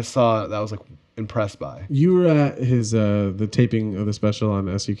something that I saw that I was like impressed by. You were at his the taping of the special on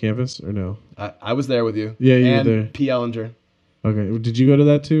SU campus or no? I was there with you. Yeah, you and were there. P. Ellinger. Okay. Did you go to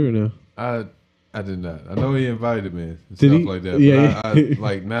that too or no? I did not. I know he invited me and did stuff he? like that. Yeah. But I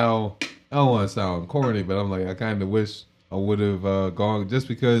like now, I don't want to sound corny, but I'm like, I kind of wish I would have gone just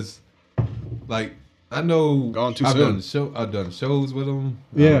because, like, I know gone too soon. I've done shows with him.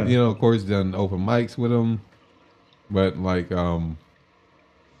 Yeah. Of course, done open mics with him. But like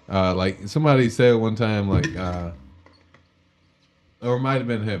somebody said one time, like, or it might have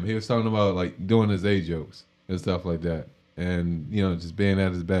been him. He was talking about like doing his A jokes and stuff like that, and just being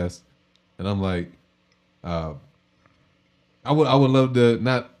at his best. And I'm like, I would love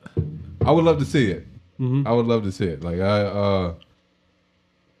to I would love to see it. Mm-hmm. I would love to see it. Like I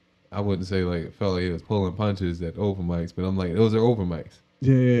wouldn't say like it felt like he was pulling punches at open mics, but I'm like, those are open mics.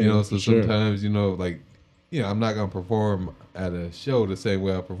 Yeah. So sometimes I'm not gonna perform at a show the same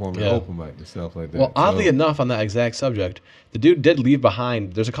way I perform at open mic and stuff like that. Well, oddly enough, on that exact subject, the dude did leave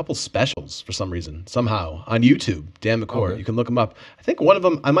behind. There's a couple specials for some reason, somehow on YouTube. Dan McCord, you can look them up. I think one of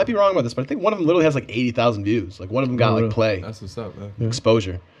them, I might be wrong about this, but I think one of them literally has like 80,000 views. Like one of them got like play. That's what's up, man.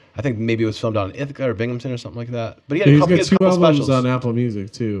 Exposure. I think maybe it was filmed out in Ithaca or Binghamton or something like that. But he had he's got two albums specials on Apple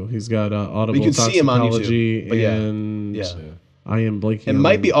Music too. He's got Audible you can Toxicology see him on YouTube, but and I Am Blanking. It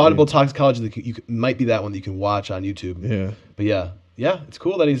might be Audible Toxicology. That might be that one that you can watch on YouTube. Yeah. But yeah, it's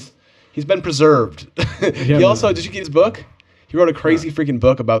cool that he's been preserved. He also, did you get his book? He wrote a crazy freaking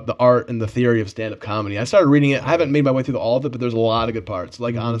book about the art and the theory of stand-up comedy. I started reading it. I haven't made my way through all of it, but there's a lot of good parts.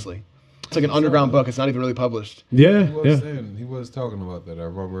 Like honestly, it's like an underground book. It's not even really published. Yeah, he was talking about that. I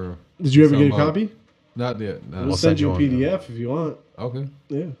remember. Did you ever get a copy? Not yet. No. We'll send you a PDF if you want. Okay.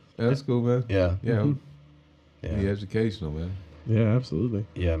 Yeah. That's cool, man. Yeah. Yeah. Mm-hmm. Yeah. Be educational, man. Yeah, absolutely.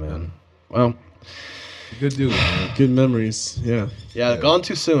 Yeah, man. Well, good dude, man. Good memories. Yeah. Yeah, gone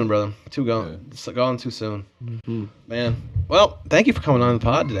too soon, brother. Gone too soon. Mm-hmm. Man. Well, thank you for coming on the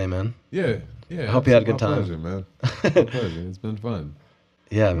pod today, man. Yeah. I hope you had a good time. Pleasure, man. My pleasure. It's been fun.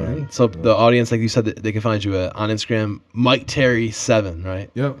 Yeah, man. So the audience, like you said, they can find you on Instagram, Mike Terry 7, right?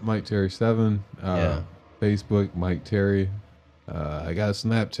 Yep, Mike Terry 7. Facebook, Mike Terry. I got a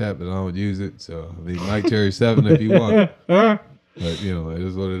Snapchat, but I don't use it. So I mean, Mike Terry 7 if you want. But it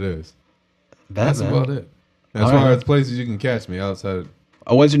is what it is. That's about it. As far as places you can catch me outside.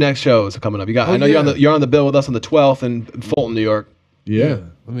 When's your next show is coming up? I know you're on the bill with us on the 12th in Fulton, New York. Yeah.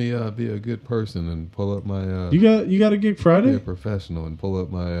 Let me be a good person and pull up my. You got a gig Friday? Be a professional and pull up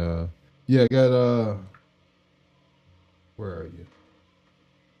my. I got. Where are you?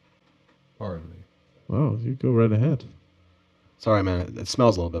 Pardon me. Wow, you go right ahead. Sorry, man. It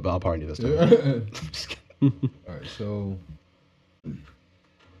smells a little bit, but I'll pardon you this time. All right, so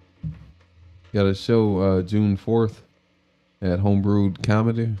got a show June 4th at Homebrewed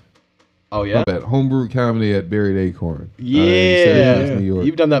Comedy. Oh yeah, At Homebrewed Comedy at Buried Acorn. Yeah. Syracuse, New York.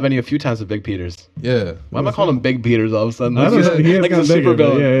 You've done that venue a few times with Big Peters. Yeah. Why am I calling him Big Peters all of a sudden? I don't know. He has Like got it's a super bigger,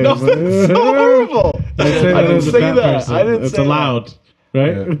 but villain. yeah, No, but- that's so horrible. I didn't say that. person. I didn't It's say allowed,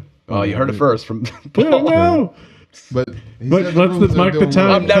 right? Yeah. Oh, you heard it first from Yeah, Paul. no. But But what's the mark the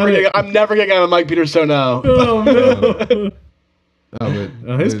time? I'm never getting on a Mike Peters show now. Oh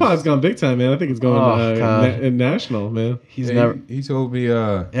no. His it's- pod's gone big time, man. I think it's going Oh, God. in national, man. He's Yeah, never. He told me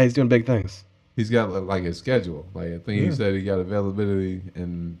Yeah, he's doing big things. he's got like his schedule. Like I think he said he got availability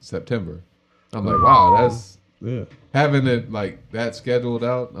in September. I'm like, wow, that's Yeah, having it like that scheduled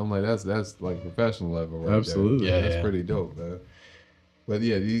out. I'm like, that's like professional level. Right Absolutely. there. Yeah, That's yeah. pretty dope, man. But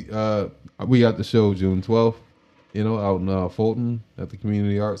yeah, we got the show June 12th. You know, out in Fulton at the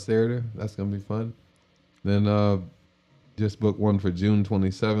Community Arts Theater. That's gonna be fun. Then just booked one for June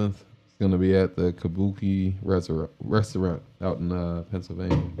 27th. It's gonna be at the Kabuki restaurant out in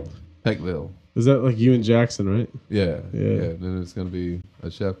Pennsylvania, Peckville. is that like you and Jackson, right? Yeah. Yeah. Then it's gonna be a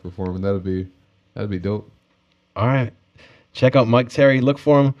chef performing. That'd be dope. All right. Check out Mike Terry. Look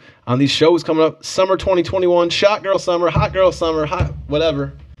for him on these shows coming up. Summer 2021, Shot Girl Summer, Hot Girl Summer, hot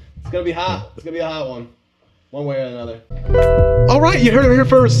whatever. It's going to be hot. It's going to be a hot one way or another. All right, you heard it here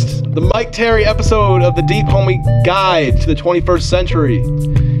first. The Mike Terry episode of the Deep Homie Guide to the 21st Century.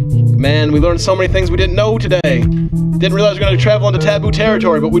 Man, we learned so many things we didn't know today. Didn't realize we were going to travel into taboo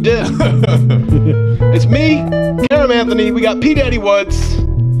territory, but we did. It's me, Karen Anthony. We got P. Daddy Woods.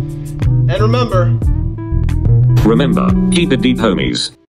 And remember, Remember, keep it deep, homies.